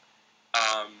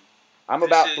 I'm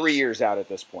about 3 years out at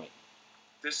this point.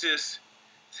 This is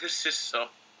so.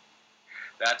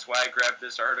 That's why I grabbed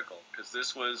this article, because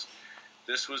this was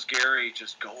Gary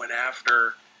just going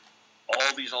after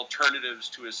all these alternatives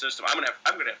to his system. I'm gonna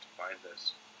have to find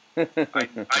this.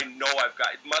 I know I've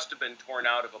got. It must have been torn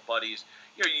out of a buddy's.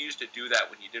 You used to do that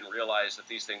when you didn't realize that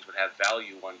these things would have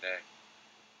value one day.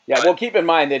 Yeah, well, keep in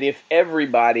mind that if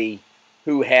everybody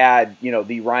who had,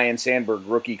 the Ryan Sandberg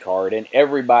rookie card and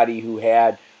everybody who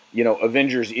had,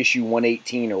 Avengers issue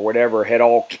 118 or whatever had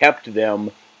all kept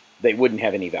them, they wouldn't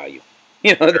have any value.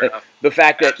 The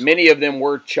fact that many of them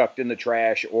were chucked in the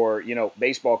trash or,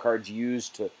 baseball cards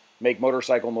used to make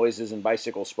motorcycle noises and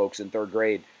bicycle spokes in third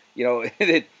grade,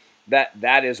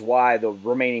 that is why the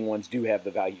remaining ones do have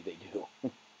the value they do.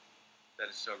 That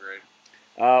is so great.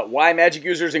 Why magic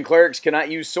users and clerics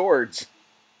cannot use swords.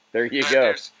 There you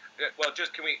go. Well,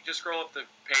 can we just scroll up the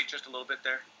page just a little bit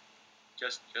there?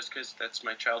 Just because that's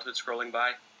my childhood scrolling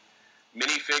by.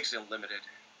 Minifigs Unlimited.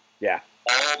 Yeah.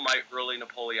 All my early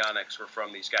Napoleonics were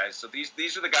from these guys. So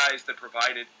these are the guys that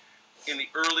provided in the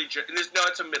early...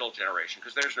 it's a middle generation,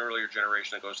 because there's an earlier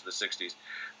generation that goes to the 60s.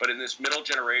 But in this middle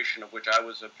generation, of which I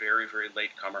was a very, very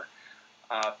late comer,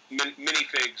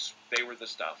 minifigs, they were the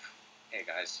stuff. Hey,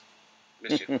 guys.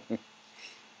 Miss you.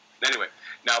 Anyway,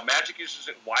 now magic users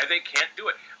and why they can't do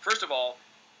it. First of all,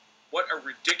 what a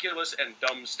ridiculous and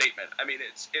dumb statement. I mean,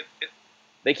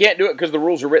 they can't do it because the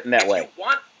rules are written that way.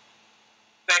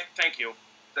 Thank you.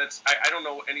 I don't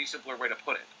know any simpler way to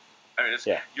put it. I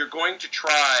mean, You're going to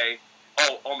try.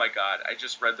 Oh my God! I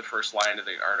just read the first line of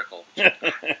the article.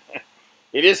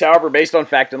 It is, however, based on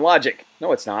fact and logic.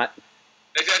 No, it's not.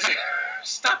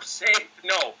 Stop saying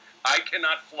no. I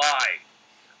cannot fly.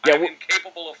 Yeah, I'm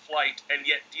incapable of flight, and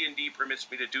yet D&D permits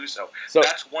me to do so.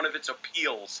 That's one of its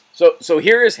appeals. So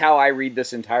here is how I read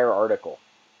this entire article.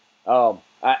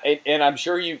 And I'm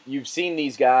sure you've seen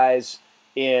these guys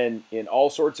in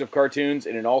all sorts of cartoons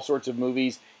and in all sorts of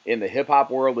movies. In the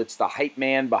hip-hop world, it's the hype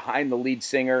man behind the lead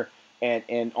singer.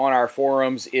 And on our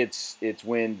forums, it's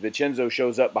when Vincenzo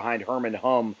shows up behind Herman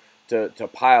Hum to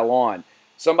pile on.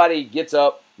 Somebody gets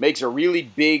up, makes a really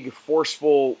big,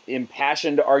 forceful,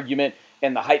 impassioned argument,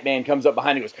 and the hype man comes up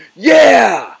behind and goes,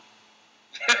 "Yeah!"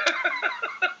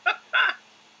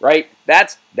 Right?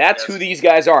 That's yes. Who these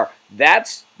guys are.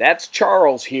 That's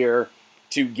Charles here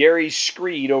to Gary's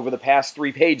screed over the past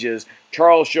 3 pages.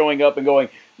 Charles showing up and going,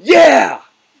 "Yeah!"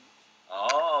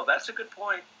 Oh, that's a good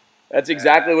point. That's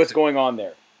exactly what's going on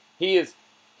there. He is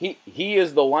the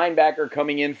linebacker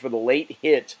coming in for the late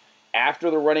hit after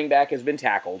the running back has been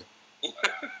tackled.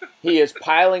 He is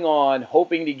piling on,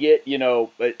 hoping to get,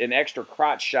 an extra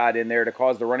crotch shot in there to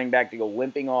cause the running back to go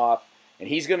limping off, and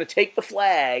he's going to take the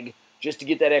flag just to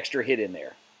get that extra hit in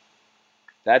there.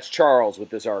 That's Charles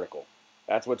with this article.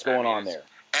 That's what's going on there.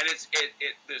 And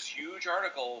this huge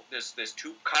article, this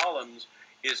 2 columns,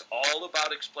 is all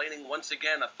about explaining once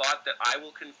again a thought that I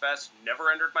will confess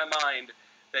never entered my mind,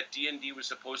 that D&D was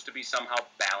supposed to be somehow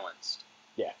balanced.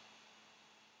 Yeah.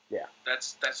 Yeah.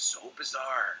 That's so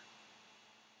bizarre.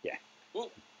 Yeah. Ooh.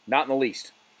 Not in the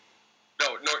least. No,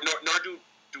 nor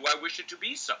do I wish it to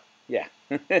be so. Yeah.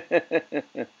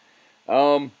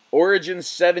 Origins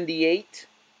 78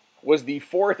 was the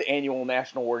 4th annual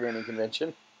National Wargaming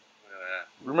Convention.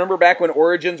 Remember back when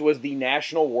Origins was the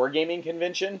National Wargaming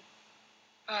Convention?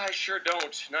 I sure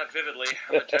don't. Not vividly.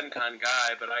 I'm a Gen Con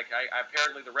guy, but I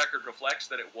apparently the record reflects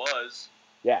that it was.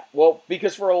 Yeah, well,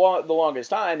 because for the longest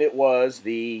time it was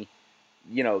the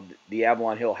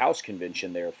Avalon Hill House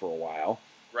Convention there for a while.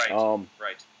 Right,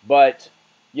 right. But,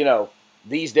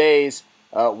 these days,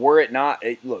 were it not...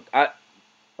 Look, I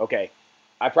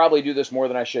probably do this more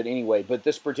than I should anyway, but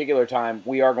this particular time,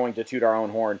 we are going to toot our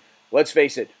own horn. Let's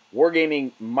face it,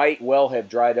 Wargaming might well have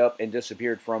dried up and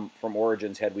disappeared from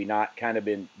Origins had we not kind of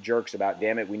been jerks about,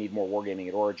 damn it, we need more Wargaming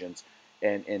at Origins,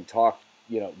 and talked,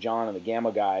 John and the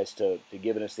Gamma guys to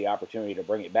giving us the opportunity to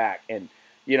bring it back. And,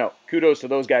 kudos to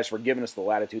those guys for giving us the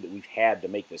latitude that we've had to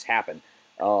make this happen.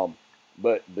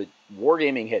 But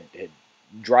Wargaming had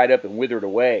dried up and withered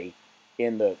away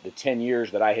in the 10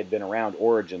 years that I had been around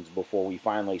Origins before we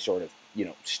finally sort of,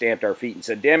 stamped our feet and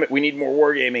said, damn it, we need more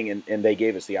Wargaming, and they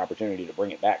gave us the opportunity to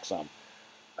bring it back some.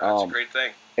 That's a great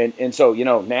thing. And so,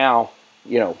 now,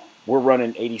 we're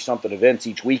running 80-something events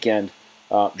each weekend,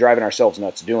 driving ourselves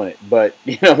nuts doing it. But,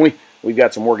 we've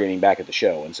got some Wargaming back at the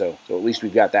show, and so at least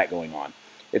we've got that going on.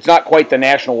 It's not quite the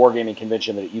National Wargaming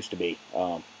Convention that it used to be,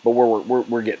 but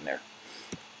we're getting there.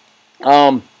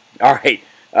 All right.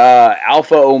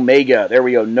 Alpha Omega. There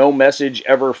we go. No message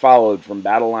ever followed from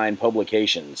Battleline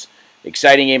Publications.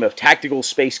 Exciting game of tactical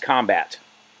space combat.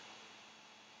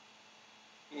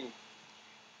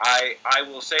 I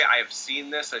will say I have seen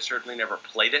this. I certainly never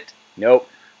played it. Nope.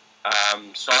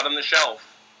 Saw it on the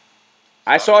shelf.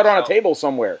 I saw it on a table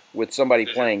somewhere with somebody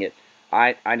playing it.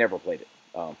 I never played it.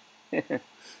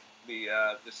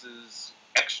 This is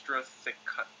extra thick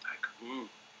cut.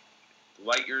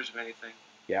 Light years of anything.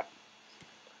 Yeah.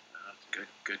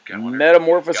 Good counter.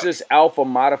 Metamorphosis Alpha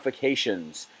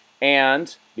modifications.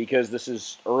 And because this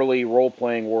is early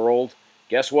role-playing world,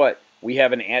 guess what? We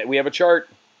have a chart.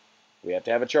 We have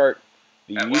to have a chart.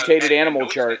 The mutated animal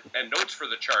chart. And notes for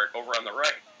the chart over on the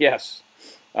right. Yes.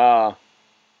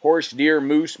 Horse, deer,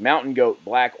 moose, mountain goat,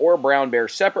 black or brown bear,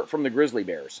 separate from the grizzly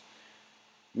bears.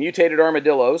 Mutated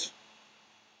armadillos,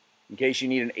 in case you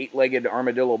need an 8-legged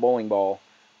armadillo bowling ball.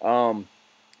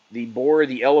 The boar,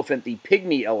 the elephant, the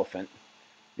pygmy elephant,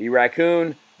 the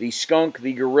raccoon, the skunk,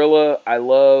 the gorilla. I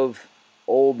love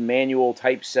old manual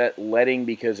typeset leading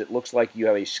because it looks like you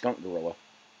have a skunk gorilla.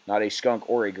 Not a skunk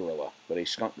or a gorilla, but a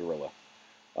skunk gorilla.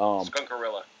 Skunk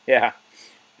gorilla. Yeah.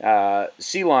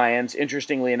 Sea lions,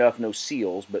 interestingly enough, no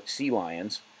seals, but sea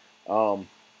lions.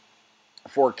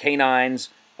 For canines,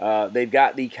 they've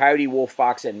got the coyote, wolf,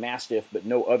 fox, and mastiff, but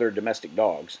no other domestic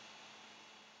dogs.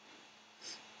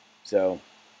 So,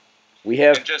 we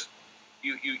have... And just,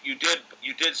 you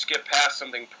did skip past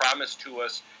something promised to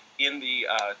us in the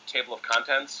table of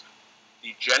contents,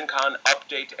 the Gen Con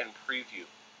update and preview.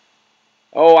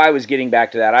 Oh, I was getting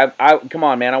back to that. I come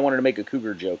on, man. I wanted to make a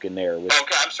cougar joke in there. Okay,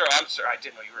 I'm sorry. I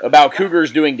didn't know you were... About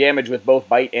cougars doing damage with both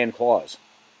bite and claws.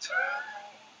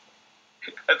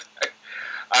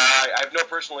 I have no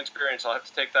personal experience. I'll have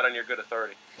to take that on your good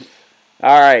authority.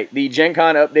 All right, the Gen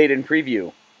Con update and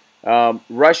preview.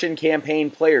 Russian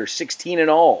campaign players, 16 in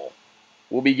all,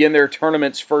 will begin their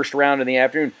tournament's first round in the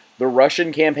afternoon. The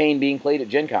Russian campaign being played at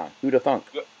Gen Con. Who'd have thunk?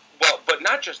 Well, but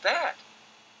not just that.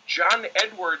 John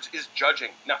Edwards is judging.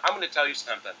 Now, I'm going to tell you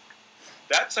something.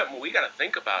 That's something we got to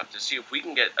think about to see if we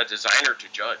can get a designer to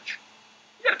judge.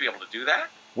 We got to be able to do that.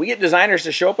 We get designers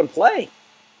to show up and play.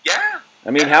 Yeah.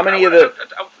 I mean, how many of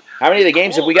the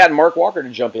games have we gotten Mark Walker to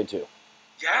jump into?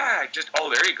 Yeah,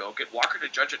 there you go. Get Walker to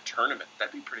judge a tournament.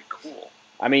 That'd be pretty cool.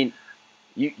 I mean,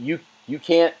 you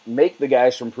can't make the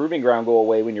guys from Proving Ground go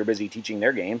away when you're busy teaching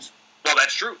their games. Well,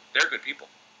 that's true. They're good people.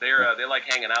 They like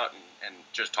hanging out and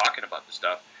just talking about the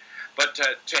stuff. But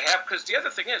to have, because the other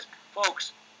thing is,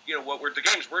 folks, the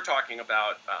games we're talking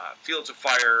about, Fields of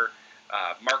Fire,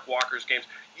 Mark Walker's games,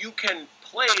 you can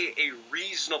play a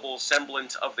reasonable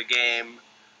semblance of the game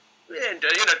in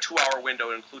a 2-hour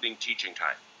window, including teaching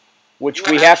time. Which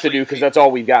we have to do because that's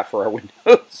all we've got for our windows.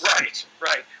 Right.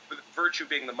 With virtue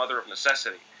being the mother of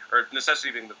necessity, or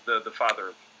necessity being the father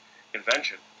of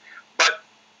invention. But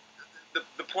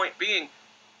the point being,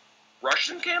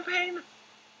 Russian campaign,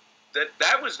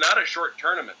 that was not a short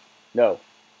tournament. No.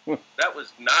 That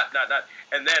was not.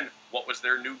 And then, what was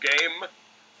their new game?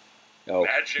 Oh,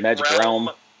 Magic Realm.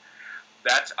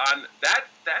 That's on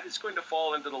that is going to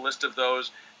fall into the list of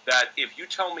those that if you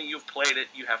tell me you've played it,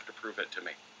 you have to prove it to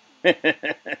me.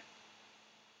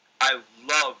 I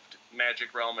loved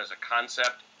Magic Realm as a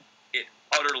concept. It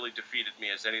utterly defeated me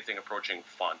as anything approaching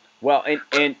fun. Well,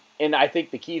 and I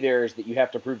think the key there is that you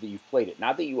have to prove that you've played it.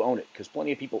 Not that you own it, because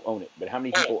plenty of people own it. But how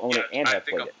many people own it and have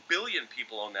played it? I think 1 billion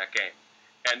people own that game.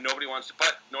 And nobody wants to.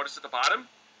 But notice at the bottom,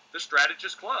 the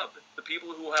Strategist Club, the people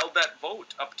who held that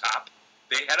vote up top,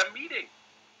 they had a meeting.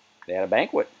 They had a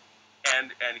banquet.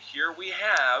 And here we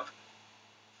have,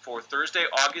 for Thursday,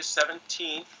 August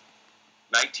 17th,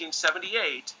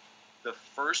 1978, the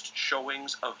first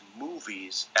showings of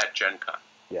movies at Gen Con.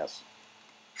 Yes.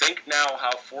 Think now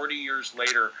how 40 years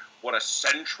later, what a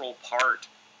central part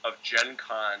of Gen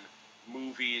Con,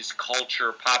 movies,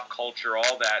 culture, pop culture,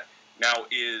 all that, now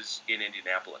is in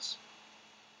Indianapolis.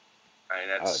 I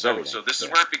mean, so this is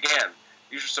where it began.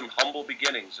 These are some humble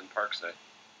beginnings in Parkside.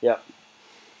 Yep.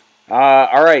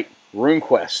 All right,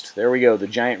 RuneQuest. There we go, the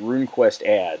giant RuneQuest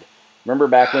ad. Remember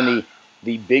back when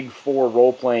the big four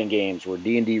role-playing games were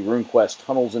D&D, RuneQuest,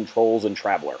 Tunnels and Trolls, and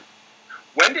Traveler?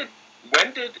 When did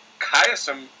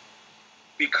Chiasm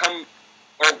become,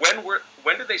 or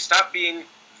when did they stop being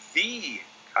the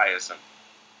Chiasm?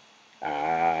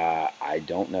 I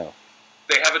don't know.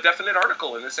 They have a definite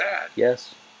article in this ad.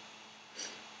 Yes.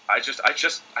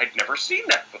 I'd never seen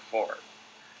that before.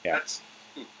 Yeah.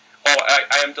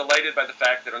 I am delighted by the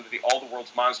fact that under the All the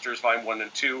World's Monsters, Volume 1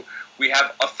 and 2, we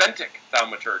have authentic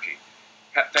thaumaturgy.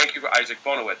 Thank you, Isaac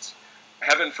Bonowitz.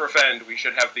 Heaven forfend, we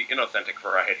should have the inauthentic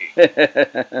variety.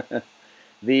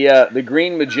 The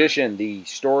Green Magician, the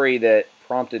story that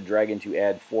prompted Dragon to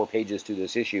add 4 pages to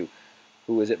this issue.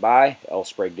 Who is it by? L.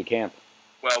 Sprague de Camp.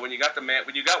 Well, when you got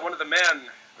one of the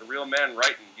real men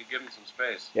writing, you give him some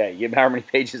space. Yeah, you give him how many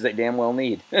pages they damn well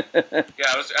need. That's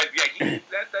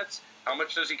how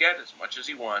much does he get? As much as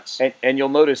he wants. And you'll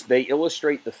notice they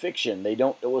illustrate the fiction. They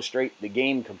don't illustrate the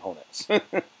game components.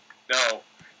 No.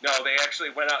 No, they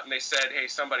actually went out and they said, "Hey,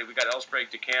 somebody, we got Ellsbury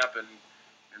to camp," and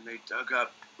they dug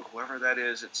up whoever that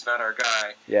is. It's not our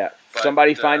guy. Yeah, But,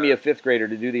 somebody find me a 5th grader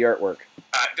to do the artwork.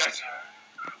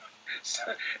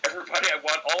 Everybody, I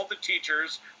want all the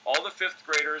teachers, all the 5th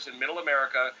graders in Middle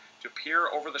America to peer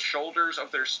over the shoulders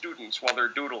of their students while they're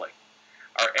doodling.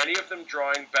 Are any of them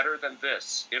drawing better than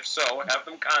this? If so, have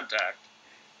them contact.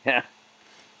 Yeah.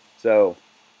 So,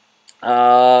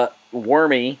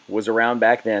 Wormy was around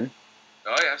back then.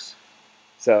 Oh, yes.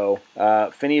 So,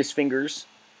 Phineas Fingers.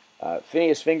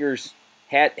 Phineas Fingers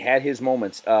had his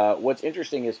moments. What's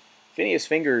interesting is Phineas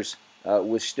Fingers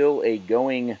was still a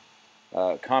going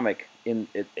comic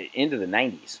into the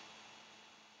 90s.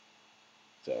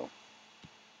 So,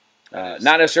 not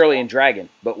necessarily in Dragon,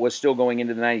 but was still going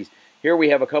into the 90s. Here we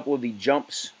have a couple of the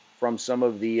jumps from some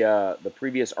of the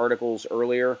previous articles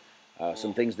earlier.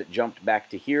 Some things that jumped back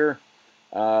to here.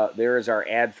 There is our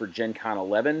ad for Gen Con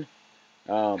 11.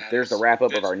 There's the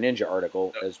wrap-up of our Ninja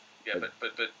article.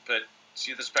 But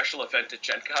see the special event at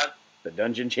Gen Con? The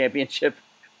Dungeon Championship?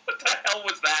 What the hell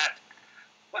was that?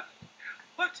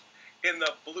 What? In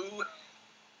the blue?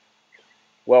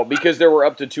 Well, because there were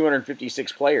up to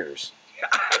 256 players.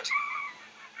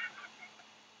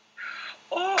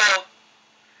 Oh!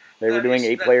 They were doing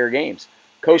 8-player games.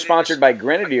 Co-sponsored by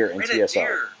Grenadier and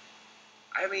TSR.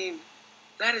 I mean,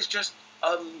 that is just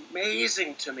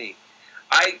amazing to me.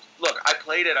 I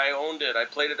played it. I owned it. I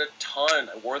played it a ton.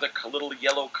 I wore the little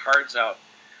yellow cards out.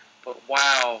 But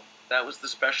wow, that was the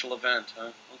special event,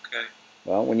 huh? Okay.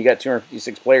 Well, when you got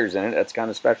 256 players in it, that's kind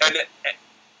of special. And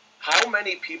how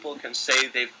many people can say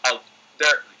they've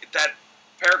that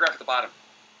paragraph at the bottom?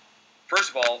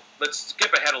 First of all, let's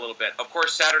skip ahead a little bit. Of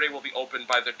course, Saturday will be opened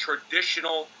by the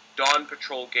traditional Dawn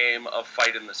Patrol game of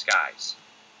Fight in the Skies.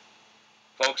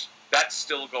 Folks, that's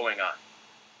still going on.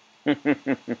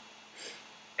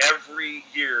 Every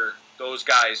year, those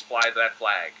guys fly that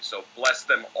flag. So bless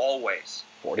them always.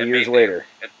 40 years later.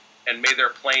 And may their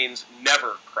planes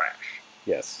never crash.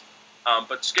 Yes.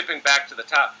 But skipping back to the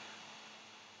top,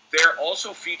 they're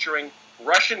also featuring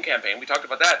Russian campaign. We talked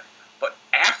about that. But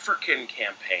African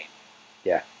campaign.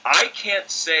 Yeah. I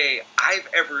can't say I've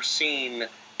ever seen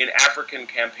an African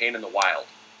campaign in the wild.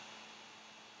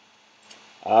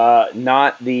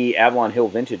 Not the Avalon Hill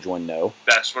Vintage one, no.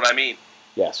 That's what I mean.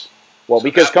 Yes. Well, so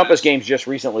because Compass Games just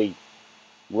recently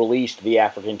released the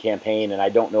African campaign, and I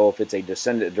don't know if it's a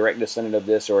direct descendant of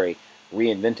this or a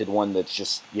reinvented one that's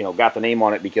just, got the name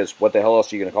on it because what the hell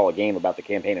else are you going to call a game about the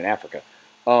campaign in Africa?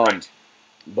 Right.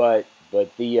 But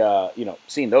the,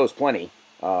 seen those plenty.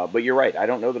 But you're right. I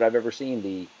don't know that I've ever seen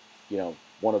the,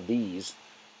 one of these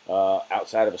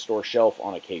outside of a store shelf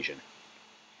on occasion.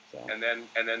 So. And then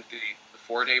the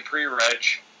 4-day pre-reg,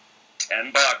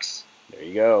 $10. There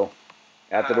you go.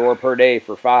 At the door per day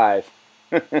for 5.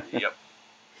 Yep.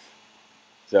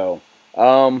 So,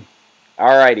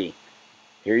 alrighty.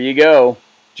 Here you go.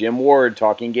 Jim Ward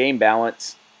talking game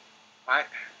balance.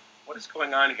 What is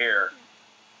going on here?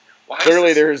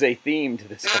 Clearly there is a theme to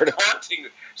this article. Taunting.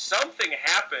 Something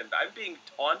happened. I'm being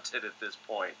taunted at this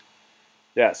point.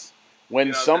 Yes.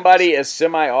 When somebody as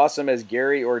semi-awesome as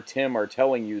Gary or Tim are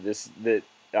telling you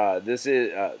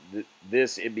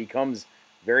it becomes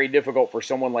very difficult for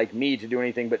someone like me to do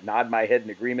anything but nod my head in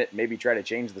agreement and maybe try to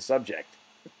change the subject.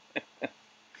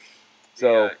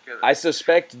 So I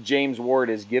suspect James Ward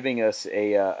is giving us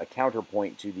a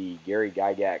counterpoint to the Gary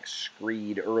Gygax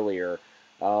screed earlier.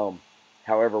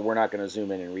 However, we're not going to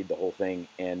zoom in and read the whole thing,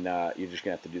 and you're just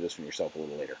going to have to do this one yourself a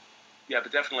little later. Yeah,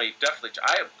 but definitely,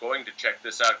 I am going to check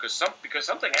this out because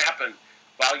something happened,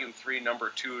 Volume 3,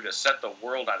 Number 2, to set the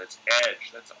world on its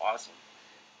edge. That's awesome.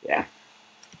 Yeah.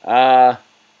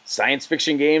 Science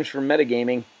fiction games from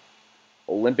Metagaming.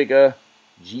 Olympica,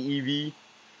 GEV.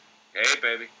 Hey,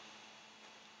 baby.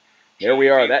 There we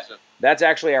are. That's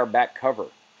actually our back cover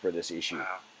for this issue.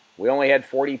 Wow. We only had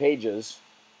 40 pages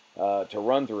to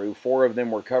run through. 4 of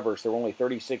them were covers. There were only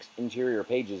 36 interior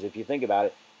pages. If you think about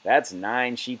it, that's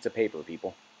 9 sheets of paper,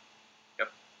 people.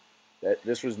 Yep.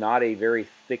 This was not a very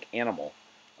thick animal.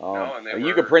 No, and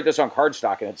you could print this on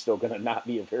cardstock, and it's still going to not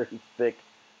be a very thick,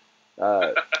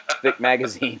 thick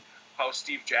magazine. How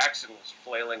Steve Jackson was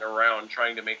flailing around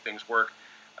trying to make things work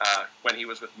when he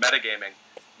was with Metagaming.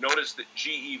 Notice that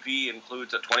GEV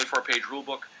includes a 24-page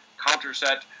rulebook, counter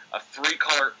set, a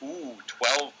 3-color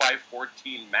 12 by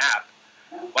 14 map,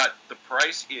 but the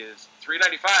price is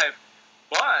 $3.95,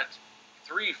 but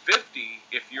 $3.50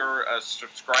 if you're a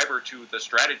subscriber to the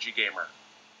Strategy Gamer.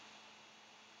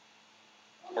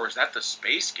 Or is that the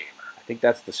Space Gamer? I think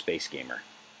that's the Space Gamer.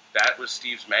 That was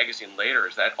Steve's magazine later.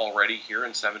 Is that already here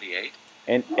in 78?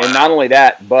 And Wow. and not only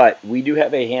that, but we do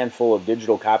have a handful of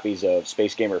digital copies of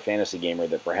Space Gamer Fantasy Gamer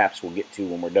that perhaps we'll get to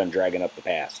when we're done dragging up the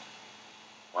past.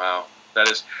 Wow, that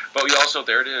is. But we also,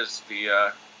 there it is.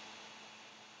 The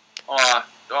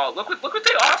look what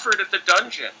they offered at the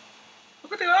dungeon.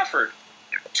 Look what they offered.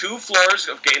 2 floors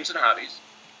of games and hobbies,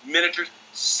 miniatures,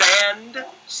 sand,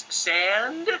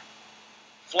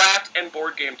 flat, and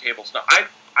board game tables. Now, I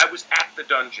was at the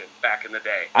dungeon back in the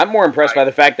day. I'm more impressed by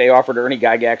the fact they offered Ernie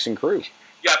Gygax and crew.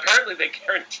 Yeah, apparently they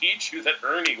guaranteed you that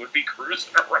Ernie would be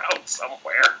cruising around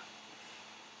somewhere.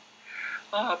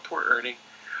 Oh, poor Ernie.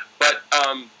 But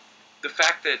the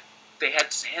fact that they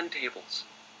had sand tables.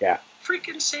 Yeah.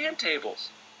 Freaking sand tables.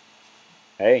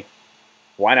 Hey,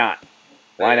 why not?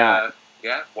 Why not?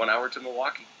 Yeah, 1 hour to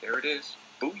Milwaukee. There it is.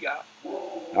 Booyah.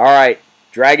 All right,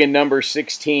 Dragon number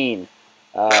 16.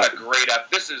 What a great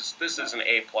app. This is an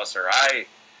A-pluser.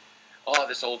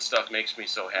 This old stuff makes me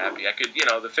so happy. I could,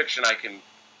 the fiction I can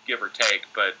give or take,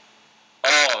 but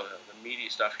the meaty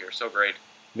stuff here, so great.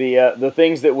 The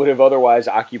things that would have otherwise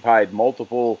occupied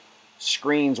multiple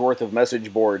screens worth of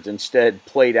message boards instead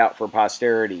played out for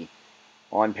posterity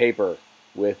on paper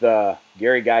with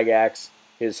Gary Gygax,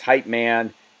 his hype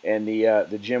man, and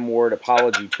the Jim Ward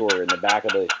apology tour in the back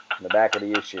of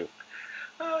the issue.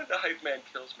 Oh, the hype man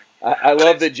kills me. I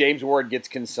love that James Ward gets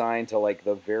consigned to like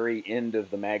the very end of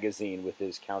the magazine with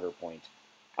his counterpoint.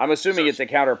 I'm assuming it's a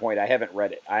counterpoint. I haven't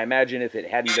read it. I imagine if it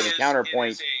hadn't been a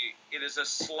counterpoint, it is a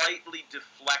slightly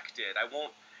deflected.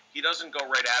 He doesn't go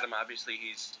right at him. Obviously,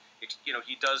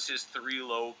 he does his 3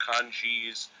 low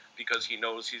kanjis because he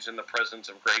knows he's in the presence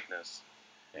of greatness.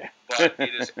 Yeah. But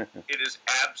it is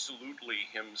absolutely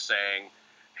him saying,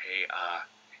 "Hey,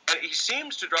 and he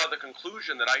seems to draw the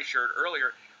conclusion that I shared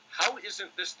earlier. How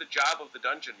isn't this the job of the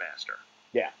dungeon master?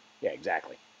 Yeah,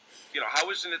 exactly. How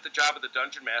isn't it the job of the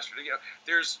dungeon master?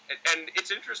 And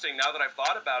it's interesting now that I've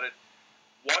thought about it.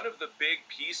 One of the big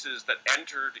pieces that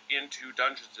entered into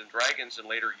Dungeons and Dragons in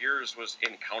later years was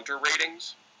encounter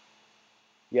ratings.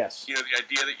 Yes. The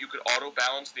idea that you could auto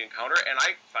balance the encounter, and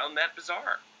I found that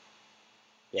bizarre.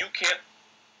 Yeah. You can't.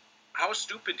 How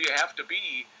stupid do you have to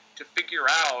be to figure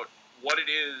out what it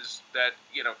is that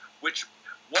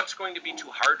what's going to be too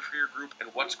hard for your group and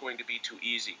what's going to be too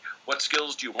easy? What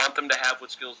skills do you want them to have?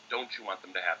 What skills don't you want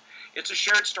them to have? It's a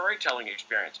shared storytelling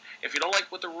experience. If you don't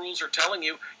like what the rules are telling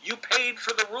you, you paid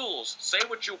for the rules. Say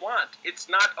what you want. It's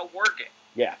not a war game.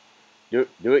 Yeah.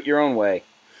 Do it your own way.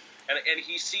 And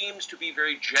he seems to be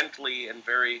very gently and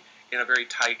in a very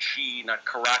Tai Chi, not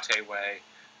karate way,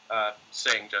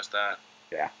 saying just that.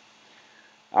 Yeah.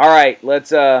 All right,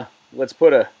 let's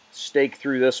put a stake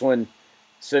through this one,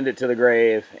 send it to the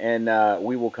grave, and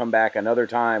we will come back another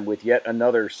time with yet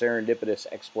another serendipitous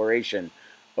exploration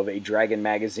of a Dragon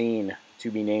magazine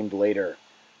to be named later.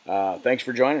 Thanks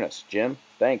for joining us, Jim.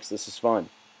 Thanks. This is fun.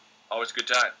 Always a good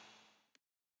time.